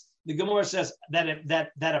this, that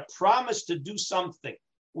a promise to do something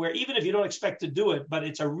where even if you don't expect to do it, but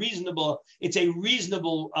it's a reasonable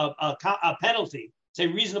penalty. It's a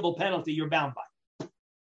reasonable penalty you're bound by.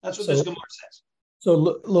 That's what this Gemara says. So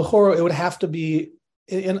l'chora, it would have to be.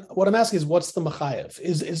 And what I'm asking is, what's the mechayev?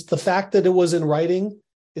 Is the fact that it was in writing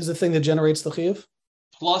is the thing that generates the chiyuv?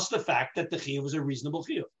 Plus the fact that the chiyuv was a reasonable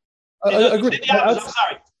chiyuv. Agree.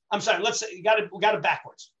 I'm sorry. Let's say we got it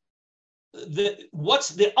backwards. What's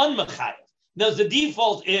the unmechayev? Now the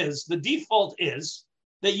default is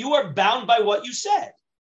that you are bound by what you said.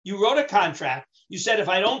 You wrote a contract. You said if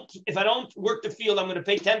I don't work the field, I'm going to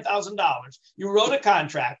pay $10,000. You wrote a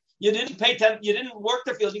contract. You didn't work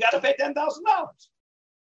the field. You got to pay $10,000.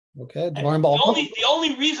 Okay. The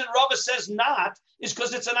only reason Rava says not is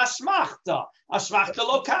because it's an asmachta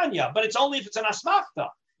lokanya. But it's only if it's an asmachta.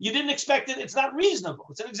 You didn't expect it. It's not reasonable.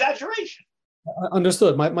 It's an exaggeration.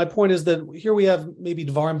 Understood. My point is that here we have maybe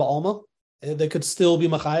dvarim ba'alma. They could still be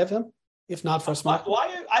machayev him, if not for asmachta.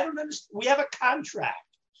 Why? I don't understand. We have a contract.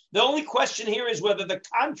 The only question here is whether the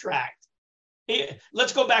contract.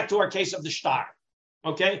 Let's go back to our case of the shtar.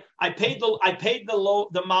 Okay, I paid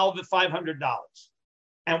the malva $500,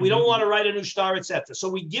 and we don't want to write a new shtar, etc. So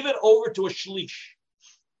we give it over to a shlish.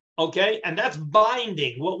 Okay, and that's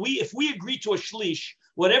binding. If we agree to a shlish,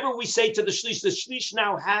 whatever we say to the shlish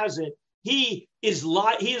now has it. He is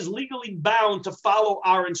legally bound to follow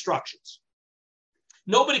our instructions.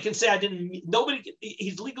 Nobody can say I didn't.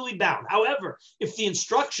 He's legally bound. However, if the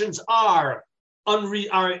instructions are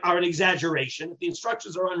an exaggeration, if the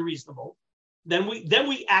instructions are unreasonable, then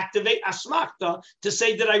we activate asmachta to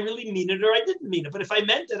say that I really mean it or I didn't mean it. But if I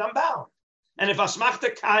meant it, I'm bound. And if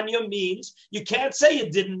asmachta kanya means you can't say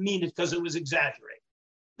you didn't mean it because it was exaggerated,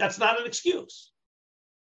 that's not an excuse.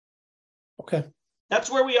 Okay, that's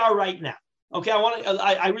where we are right now. Okay, I want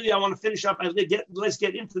to finish up. Let's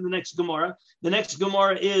get into the next Gemara. The next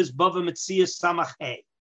Gemara is Bava Metzias Samach He.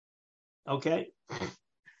 Okay,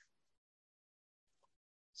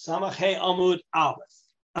 Samach He Amud Aleph.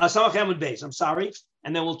 Samach He Amud Beis. I'm sorry,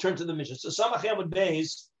 and then we'll turn to the Mishnah. So Samach He Amud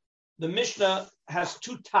Beis, the Mishnah has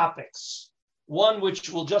two topics. One which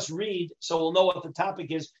we'll just read, so we'll know what the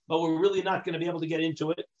topic is, but we're really not going to be able to get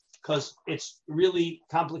into it because it's really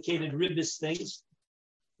complicated ribbis things.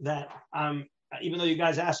 That even though you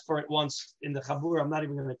guys asked for it once in the Chabur, I'm not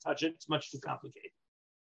even going to touch it. It's much too complicated.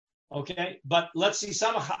 Okay, but let's see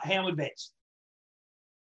Samach He Amud Beis.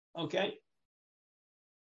 Okay,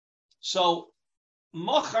 so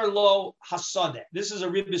Machar Lo Hasadeh. This is a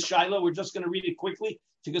Ribbis Shaila. We're just going to read it quickly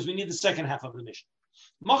because we need the second half of the mission.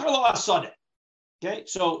 Machar Lo Hasadeh. Okay,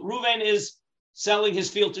 so Reuven is selling his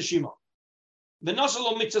field to Shimon. V'noseh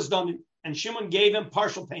lo mitzvos damim, and Shimon gave him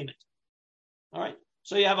partial payment. All right.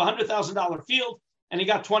 So you have a $100,000 field, and he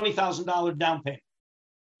got $20,000 down payment.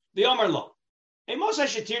 The Omer Lo, Emos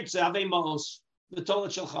Hashetir Tzavei Mos the Tolat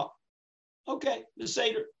Shelcha. Okay, the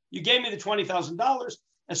Seder. You gave me the $20,000.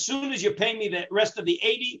 As soon as you pay me the rest of the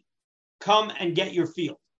 80, come and get your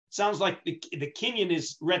field. Sounds like the kinyan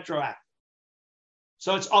is retroactive.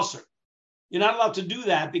 So it's usher. You're not allowed to do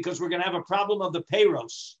that because we're going to have a problem of the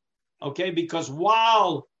payros. Okay, because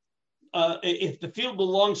while if the field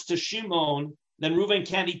belongs to Shimon, then Reuven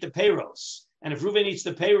can't eat the payros. And if Reuven eats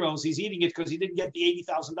the payros, he's eating it because he didn't get the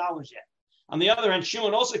 $80,000 yet. On the other hand,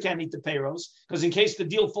 Shimon also can't eat the payros because in case the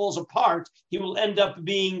deal falls apart, he will end up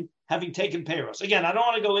having taken payros. Again, I don't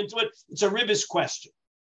want to go into it. It's a ribbis question.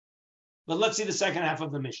 But let's see the second half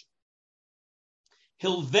of the mission.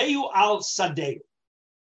 Hilveu al Sadeu.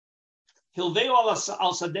 Hilveu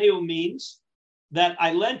al Sadeu means that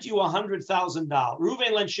I lent you $100,000.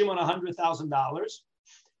 Reuven lent Shimon $100,000,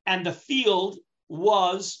 and the field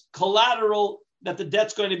was collateral that the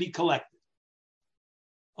debt's going to be collected.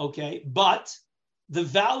 Okay, but the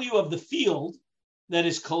value of the field that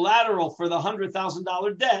is collateral for the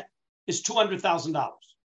 $100,000 debt is $200,000.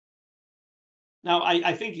 Now,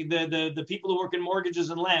 I think the people who work in mortgages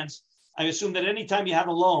and lands, I assume that anytime you have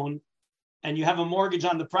a loan and you have a mortgage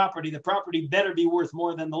on the property better be worth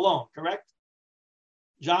more than the loan, correct?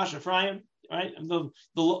 Josh, Ephraim, right? The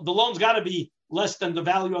loan's got to be less than the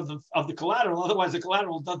value of the collateral. Otherwise, the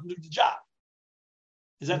collateral doesn't do the job.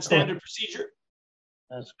 Is that standard procedure?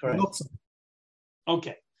 That's correct.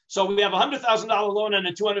 Okay. So we have a $100,000 loan and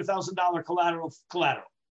a $200,000 collateral.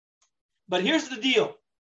 But here's the deal.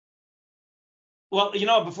 Well,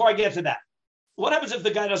 before I get to that, what happens if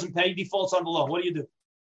the guy doesn't pay, defaults on the loan? What do?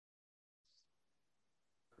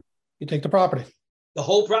 You take the property. The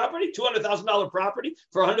whole property? $200,000 property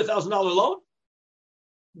for a $100,000 loan?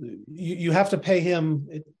 You have to pay him.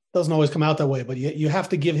 It doesn't always come out that way, but you have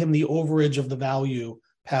to give him the overage of the value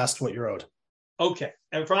past what you're owed. Okay.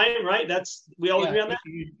 And Brian, right? We all agree on that?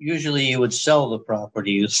 Usually you would sell the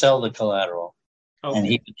property, you sell the collateral, and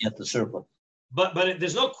he would get the surplus. But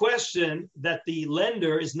there's no question that the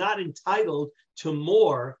lender is not entitled to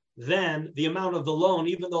more than the amount of the loan,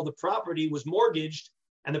 even though the property was mortgaged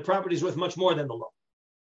and the property is worth much more than the loan.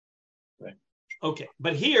 Right. Okay.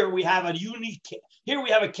 But here we have a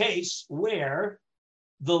case where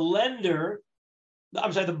the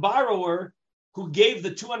borrower who gave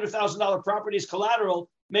the $200,000 property as collateral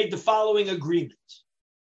made the following agreement.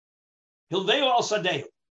 Hilveo al sadeu,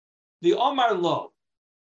 the Omar lo,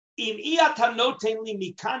 im iata noten li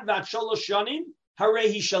mikan vat sholosh shanim,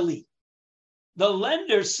 harehi shali. The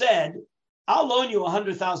lender said, I'll loan you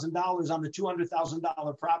 $100,000 on the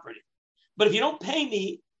 $200,000 property. But if you don't pay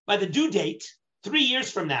me by the due date, 3 years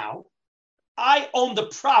from now, I own the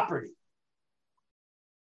property.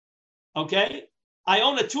 Okay? I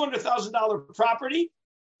own a $200,000 property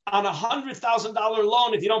on a $100,000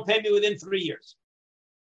 loan if you don't pay me within 3 years.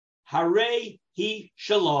 Hare he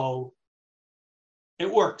shalo. It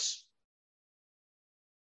works.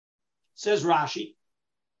 Says Rashi.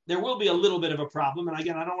 There will be a little bit of a problem. And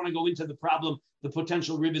again, I don't want to go into the problem, the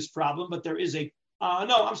potential ribis problem, but there is a,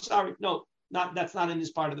 no, I'm sorry. No, that's not in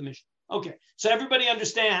this part of the mission. Okay. So everybody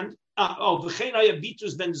understand,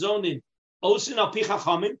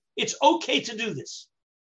 it's okay to do this.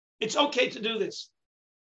 It's okay to do this.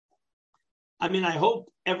 I mean, I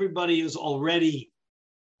hope everybody is already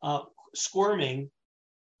squirming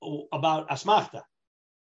about asmachta.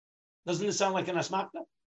 Doesn't it sound like an asmachta?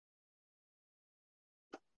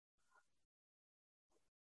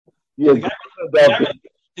 Yeah,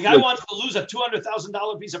 the guy wants to lose a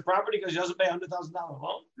 $200,000 piece of property because he doesn't pay a $100,000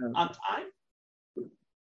 loan on time.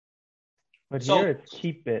 But here it's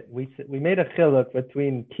keep it. We made a chiluk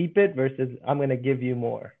between keep it versus I'm going to give you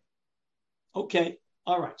more. Okay.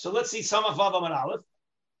 All right. So let's see Samach Vav Amud Aleph.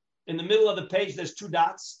 In the middle of the page, there's 2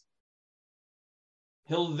 dots.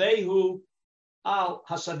 Hilvehu al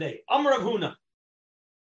hasadeh. Amar Rav Huna.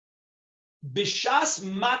 Bishas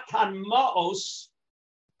matan maos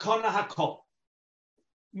kana hakol.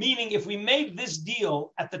 Meaning, if we made this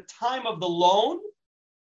deal at the time of the loan,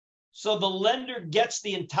 so the lender gets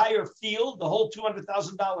the entire field, the whole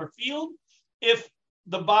 $200,000 field, if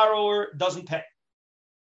the borrower doesn't pay.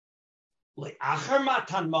 But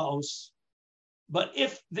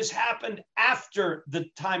if this happened after the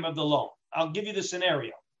time of the loan, I'll give you the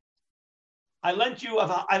scenario. Reuben lent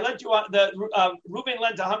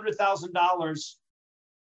 $100,000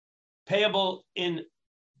 payable in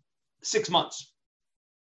 6 months.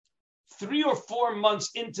 3 or 4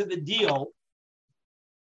 months into the deal,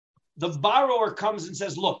 the borrower comes and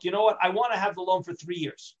says, look, you know what? I want to have the loan for 3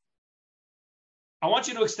 years. I want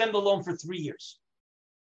you to extend the loan for 3 years.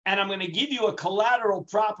 And I'm going to give you a collateral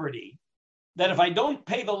property that if I don't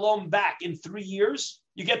pay the loan back in 3 years,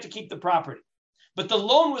 you get to keep the property. But the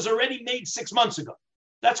loan was already made 6 months ago.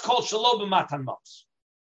 That's called shelo b'matan mos.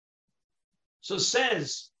 So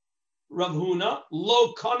says Rav Huna,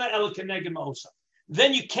 lo kana el keneged ma'osa.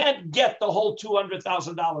 Then you can't get the whole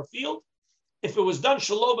 $200,000 field. If it was done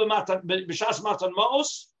shelo b'shas matan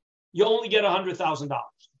mos, you only get $100,000.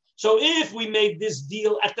 So if we made this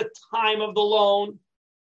deal at the time of the loan,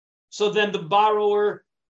 so then the borrower,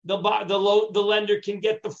 the lender can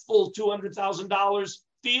get the full $200,000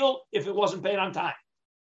 field if it wasn't paid on time.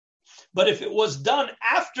 But if it was done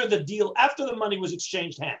after the deal, after the money was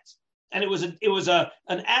exchanged hands, and it was an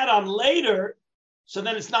add-on later, so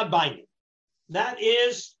then it's not binding. That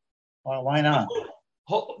is. Well, why not?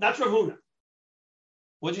 That's Rav Huna.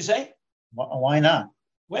 What'd you say? Why not?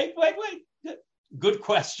 Wait. Good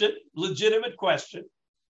question. Legitimate question.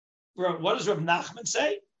 What does Rav Nachman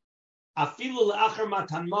say? Afilu le'achar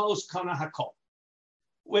matan ma'os kana hakol.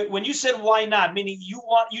 When you said why not, meaning you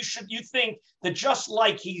think that just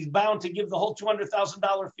like he's bound to give the whole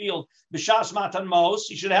 $200,000 field b'shas matan ma'os,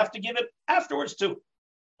 he should have to give it afterwards too.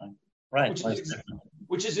 Right.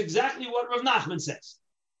 Which is exactly what Rav Nachman says.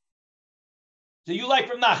 So you like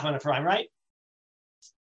Rav Nachman, Ephraim, right?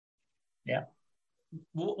 Yeah.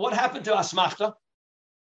 What happened to Asmachta?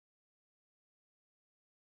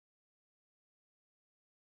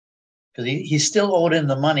 because he still owed him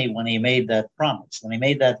the money when he made that promise, when he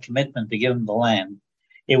made that commitment to give him the land.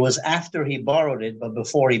 It was after he borrowed it, but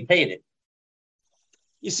before he paid it.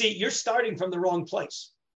 You see, you're starting from the wrong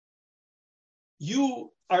place.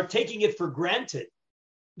 You are taking it for granted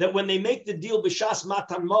that when they make the deal b'shas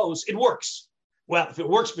matan mos, it works. Well, if it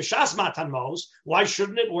works b'shas matan mos, why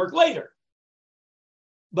shouldn't it work later?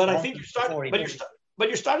 But I think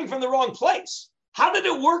you're starting from the wrong place. How did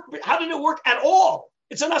it work? How did it work at all?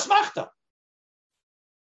 It's an asmachta.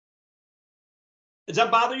 Does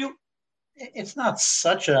that bother you? It's not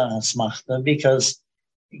such an asmachta because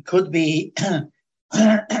it could be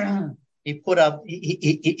he put up.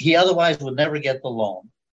 He otherwise would never get the loan.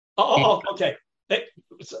 Okay. Okay.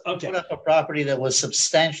 Put up a property that was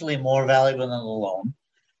substantially more valuable than the loan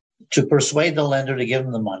to persuade the lender to give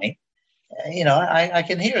him the money. I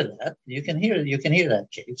can hear that. You can hear that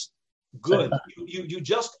case. Good. You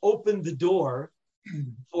just opened the door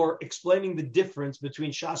for explaining the difference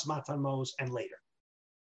between Shas Matan Mos and later.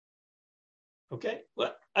 Okay.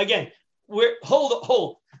 Well, again,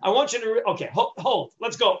 hold. I want you to hold.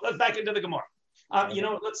 Let's go. Let's back into the Gemara.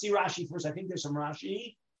 Let's see Rashi first. I think there's some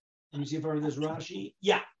Rashi. Let me see if there's Rashi.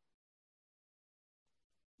 Yeah.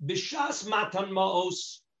 Bishas Matan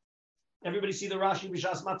Mos. Everybody see the Rashi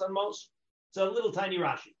Bishas Matan Mos? It's a little tiny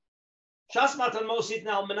Rashi. Shas Matan Mos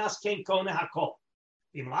hitna al menas kein kone hakol.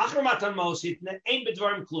 B'mlacher Matan Mos hitna ein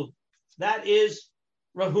bedvarim klum. That is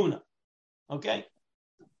Rav Huna. Okay?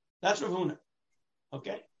 That's Rav Huna.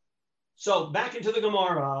 Okay? So back into the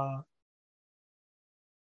Gemara.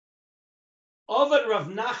 Ovad Rav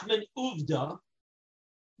Nachman Uvda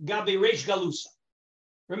Gabi Reish Galusa.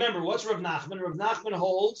 Remember, what's Rav Nachman? Rav Nachman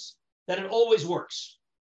holds that it always works.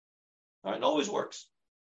 All right, it always works.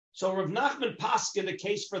 So Rav Nachman paskin the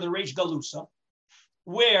case for the Reish Galusa,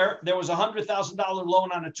 where there was a $100,000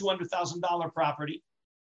 loan on a $200,000 property,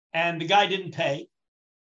 and the guy didn't pay.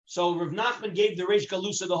 So Rav Nachman gave the Reish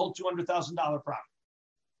Galusa the whole $200,000 property.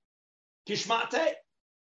 Kishmate,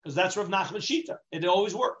 because that's Rav Nachman Shita. It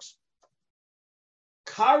always works.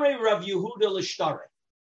 Kare Rav Yehuda l'shtare.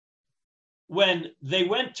 When they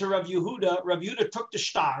went to Rav Yehuda took the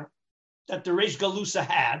shtar that the Reish Galusa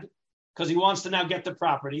had, because he wants to now get the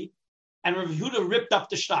property, and Rav Yehuda ripped up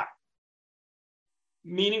the shtar.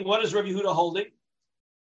 Meaning, what is Rav Yehuda holding?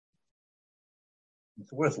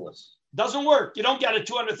 It's worthless. Doesn't work. You don't get a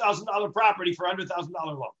 $200,000 property for a $100,000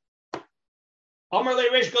 loan. Amar le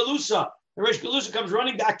Reish Galusa. The Reish Galusa comes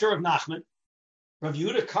running back to Rav Nachman. Rav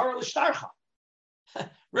Yehuda kara l'shtarcha.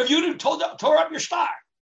 Rav Yehuda tore up your shtar.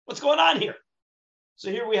 What's going on here? So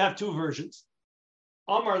here we have two versions.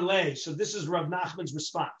 Amar le. So this is Rav Nachman's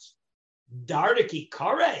response. Dardaki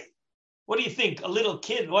kare. What do you think? A little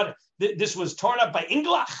kid? What? This was torn up by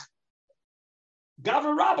Inglach.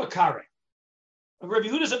 Gavra Rabba kare. Rav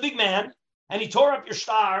Yehuda's a big man, and he tore up your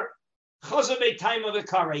shtar. Chazave time of the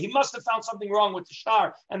kare. He must have found something wrong with the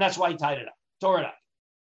shtar, and that's why he tied it up, tore it up.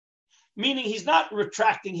 Meaning he's not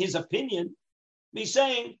retracting his opinion. He's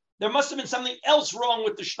saying there must have been something else wrong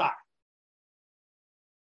with the shtar.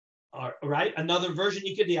 All right, another version,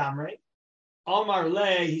 Ikadi Amre. Amar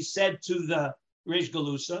Le, he said to the Reish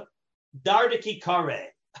Galusa, Dardaki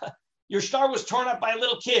Kare. Your shtar was torn up by a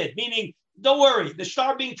little kid, meaning, don't worry, the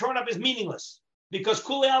shtar being torn up is meaningless. Because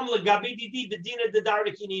Kuleam Legabididi Bedina de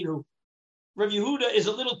Dardaki Ninu. Rav Yehuda is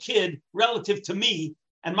a little kid relative to me,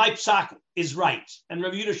 and my psak is right. And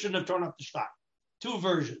Rav Yehuda shouldn't have torn up the shtar. Two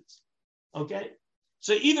versions. Okay?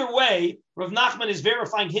 So either way, Rav Nachman is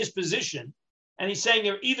verifying his position, and he's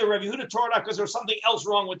saying either Rav Yehuda tore it up because there was something else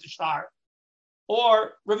wrong with the shtar,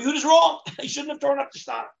 or Rav Yehuda's wrong. He shouldn't have torn up the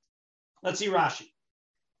shtar. Let's see Rashi.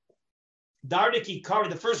 Dardaki Kari,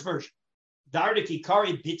 the first version. Dardaki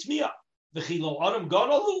Kari bitmiya. V'chilo adam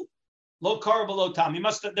godalu. Lo kar below tam.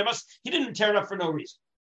 He didn't tear it up for no reason.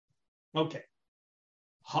 Okay.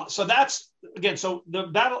 So that's, again, so the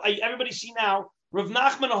battle, everybody see now, Rav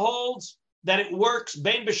Nachman holds that it works,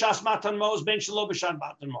 bein b'shas matan mos, bein shelo b'shas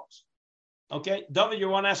matan mos. Okay, David, you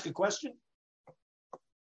want to ask a question?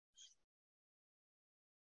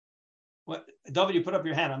 What, David, you put up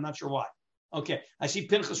your hand. I'm not sure why. Okay, I see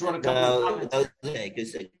Pinchas wrote a couple of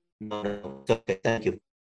comments. No, okay, thank you.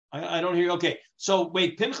 I don't hear you. Okay, so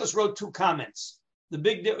wait, Pinchas wrote two comments.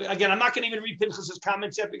 Again, I'm not going to even read Pinchas's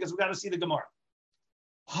comments yet because we got to see the Gemara.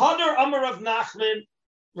 Hadar Amar Rav Nachman.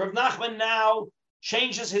 Rav Nachman now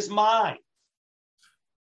changes his mind.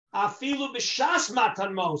 Afilu b'shas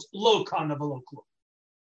matan mos lo kana v'lo klum.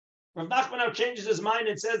 Rav Nachman now changes his mind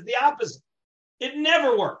and says the opposite. It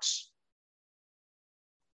never works.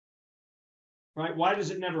 Right? Why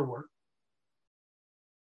does it never work?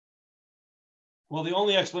 Well, the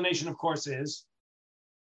only explanation, of course, is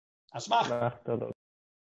Asmachta.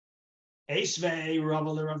 Esvei Rav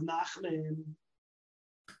Rav Nachman.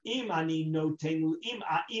 Im ani noten im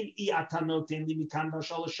iata noten li mikan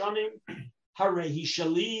v'shaloshanim harehi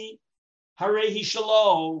shali harehi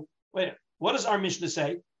shalo. Wait, what does our Mishnah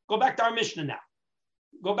say? Go back to our Mishnah now.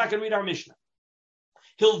 Go back and read our Mishnah.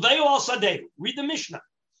 Hilveo al sadeu. Read the Mishnah.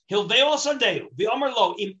 Hilveo al sadeu. V'omer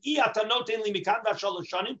lo im iata noten li mikan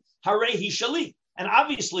v'shaloshanim harehi shali. And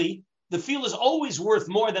obviously, the field is always worth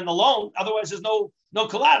more than the loan. Otherwise, there's no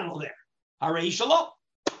collateral there. Harehi shalo.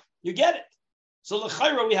 You get it. So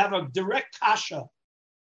l'chayra, we have a direct kasha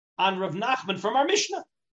on Rav Nachman from our Mishnah.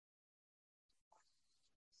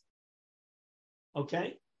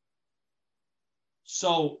 Okay?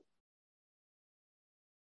 So,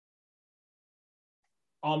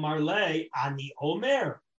 Amar le ani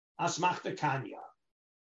omer asmachta kanya.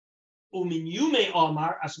 Umin yume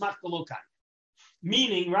Amar asmachta lo kanya.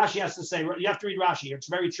 Meaning, Rashi has to say, you have to read Rashi here. It's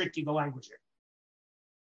very tricky, the language here.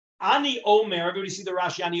 Ani omer, everybody see the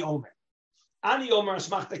Rashi, ani omer. Ani Omer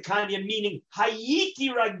Asmachta Kanya, meaning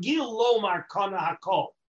Hayiti Ragil Lomar Kana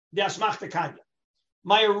Hakol, the Asmachta Kanya.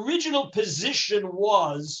 My original position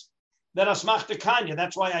was that Asmachta Kanya,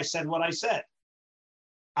 that's why I said what I said.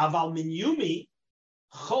 Aval Minyumi,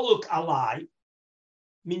 Choluk Alai,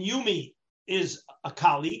 Minyumi is a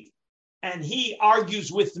colleague, and he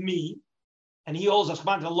argues with me, and he holds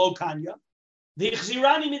Asmachta Lo Kanya, the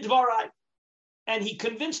Chzirani Midvarai, and he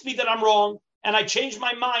convinced me that I'm wrong, and I changed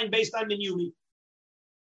my mind based on Minyumi.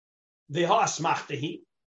 Veha asmachtahi,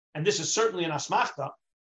 and this is certainly an asmachta.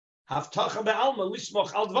 Havtacha be'alma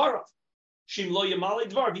lismoch al dvarav. Shim lo yamali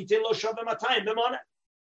dvar v'ite lo shaveh matayim b'moneh.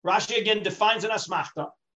 Rashi again defines an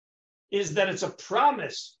asmachta is that it's a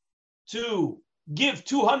promise to give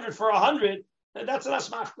 200 for 100, and that's an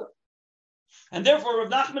asmachta. And therefore,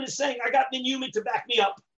 Rav Nachman is saying, I got Minyumi to back me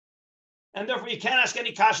up, and therefore you can't ask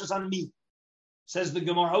any kashas on me. Says the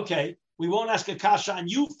Gemara, okay, we won't ask a kasha on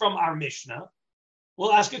you from our Mishnah.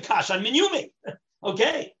 We'll ask a kasha on Minyumi.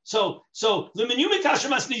 Okay, so the Minyumi kasha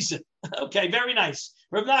masnisin. Okay, very nice.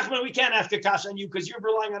 Rav Nachman, we can't ask a kasha on you because you're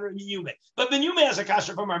relying on Minyumi. But Minyumi has a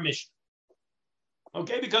kasha from our Mishnah.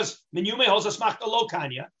 Okay, because Minyumi holds a smachta lo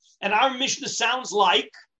kanya, and our Mishnah sounds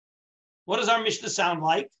like, what does our Mishnah sound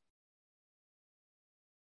like?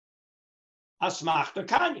 Asmachta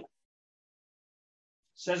kanya.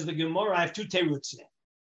 Says the Gemara, I have two terutzim.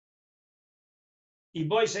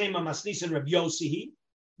 Iboy seima masnisin Rav Yossi,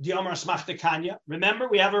 Diamar Asmachta Kanya. Remember,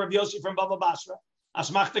 we have a Rav Yossi from Bava Basra,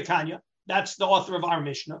 Asmachta Kanya. That's the author of our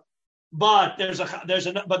Mishnah. But there's a Rav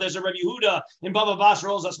Yehuda in Bava Basra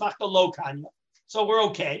who's Asmachta Lo Kanya. So we're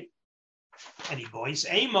okay. And Iboy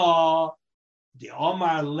seima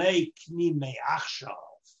Diamar Leikni Me'achshav.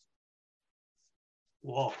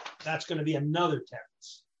 Whoa, that's going to be another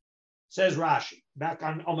teretz. Says Rashi, back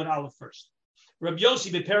on Amud Aleph first. Rabbi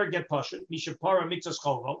Yossi beperik get pashat mishapara mitzvah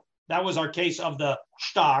chovo. That was our case of the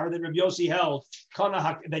shtar that Rabbi Yossi held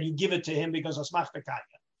that you give it to him because asmachta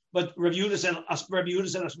kanya. But Rabbi Yehuda said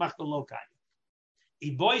asmachta lo kanya.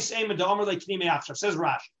 Iboy seima de Omer le kni me'achshav. Says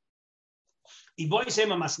Rashi. Iboy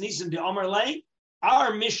seima masnisin de Omer le.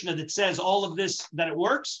 Our Mishnah that says all of this that it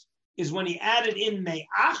works is when he added in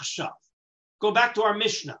me'achshav. Go back to our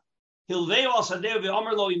Mishnah. Hilveo al sadeu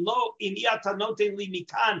ve'omer lo ilo im iata noten li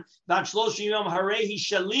mikan v'ad shloshim yom harehi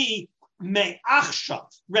shali me'achshav,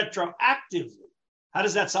 retroactively. How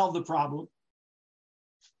does that solve the problem?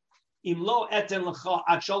 Im lo eten lecha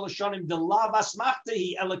ad sholosh shanim delav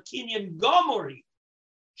asmachtahi elakinyan gomori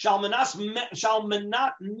shal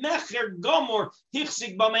menat mecher gomor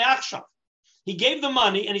hichsig b'me'achshav. He gave the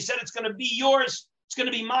money and he said it's going to be yours. It's going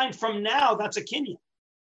to be mine from now. That's a kinyan.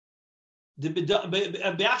 Meaning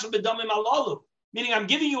I'm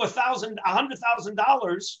giving you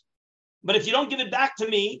 $100,000, but if you don't give it back to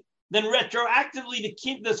me, then retroactively the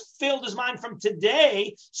field is mine from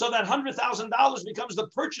today, so that $100,000 becomes the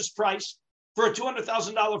purchase price for a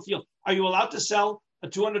 $200,000 field. Are you allowed to sell a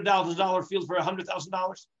 $200,000 field for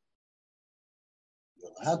 $100,000?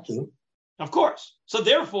 You're allowed to. Of course. So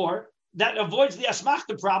therefore, that avoids the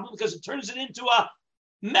asmachta problem because it turns it into a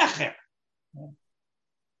mecher.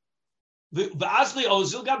 V'azli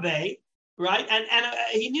ozil gabe, right? And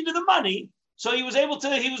he needed the money, so he was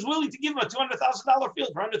willing to give him a $200,000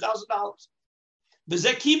 field for $100,000.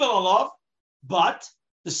 V'zekiva alov, but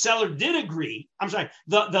the seller did agree. I'm sorry,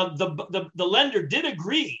 the lender did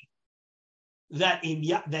agree that in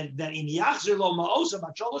yachzer lo ma'osa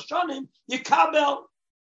b'sholosh shanim yikabel.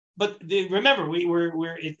 But remember,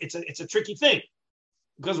 it's a tricky thing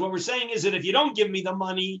because what we're saying is that if you don't give me the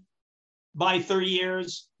money by 30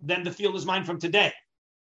 years, then the field is mine from today.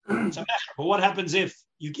 But what happens if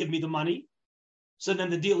you give me the money? so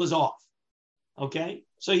then the deal is off. Okay?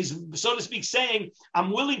 So he's, so to speak, saying,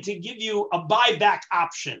 I'm willing to give you a buyback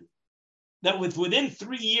option that within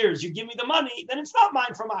 3 years you give me the money, then it's not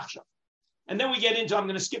mine from Achshav. And then we get into, I'm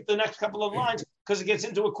going to skip the next couple of lines because it gets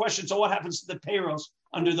into a question, so what happens to the payrolls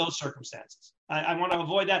under those circumstances? I want to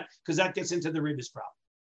avoid that because that gets into the Ribis problem.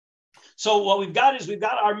 So what we've got is we've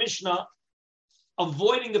got our Mishnah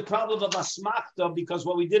avoiding the problem of Asmakta because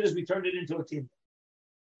what we did is we turned it into a Kinda.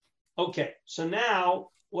 Okay, so now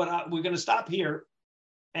we're going to stop here.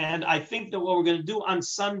 And I think that what we're going to do on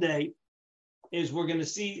Sunday is we're going to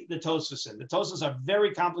see the Tosfos in. The Tosfos are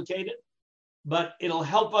very complicated, but it'll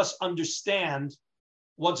help us understand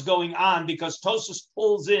what's going on because Tosfos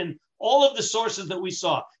pulls in all of the sources that we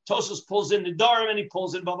saw. Tosfos pulls in the Nedarim, and he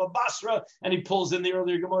pulls in Bava Basra, and he pulls in the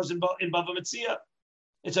earlier Gemaras in Bava Metzia.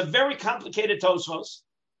 It's a very complicated Tosfos,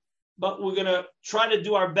 but we're going to try to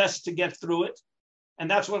do our best to get through it. And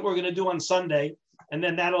that's what we're going to do on Sunday. And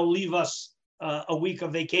then that'll leave us a week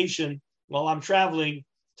of vacation while I'm traveling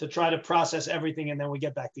to try to process everything, and then we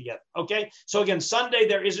get back together. Okay? So again, Sunday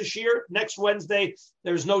there is a shiur. Next Wednesday,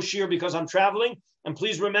 there's no shiur because I'm traveling. And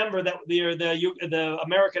please remember that the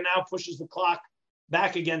America Now pushes the clock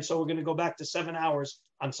back again, so we're going to go back to 7 hours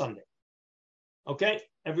on Sunday. Okay?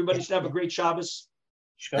 Everybody should have a great Shabbos.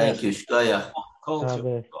 Thank you. Shkoyach.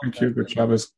 Shabbos. Thank you. Good Shabbos.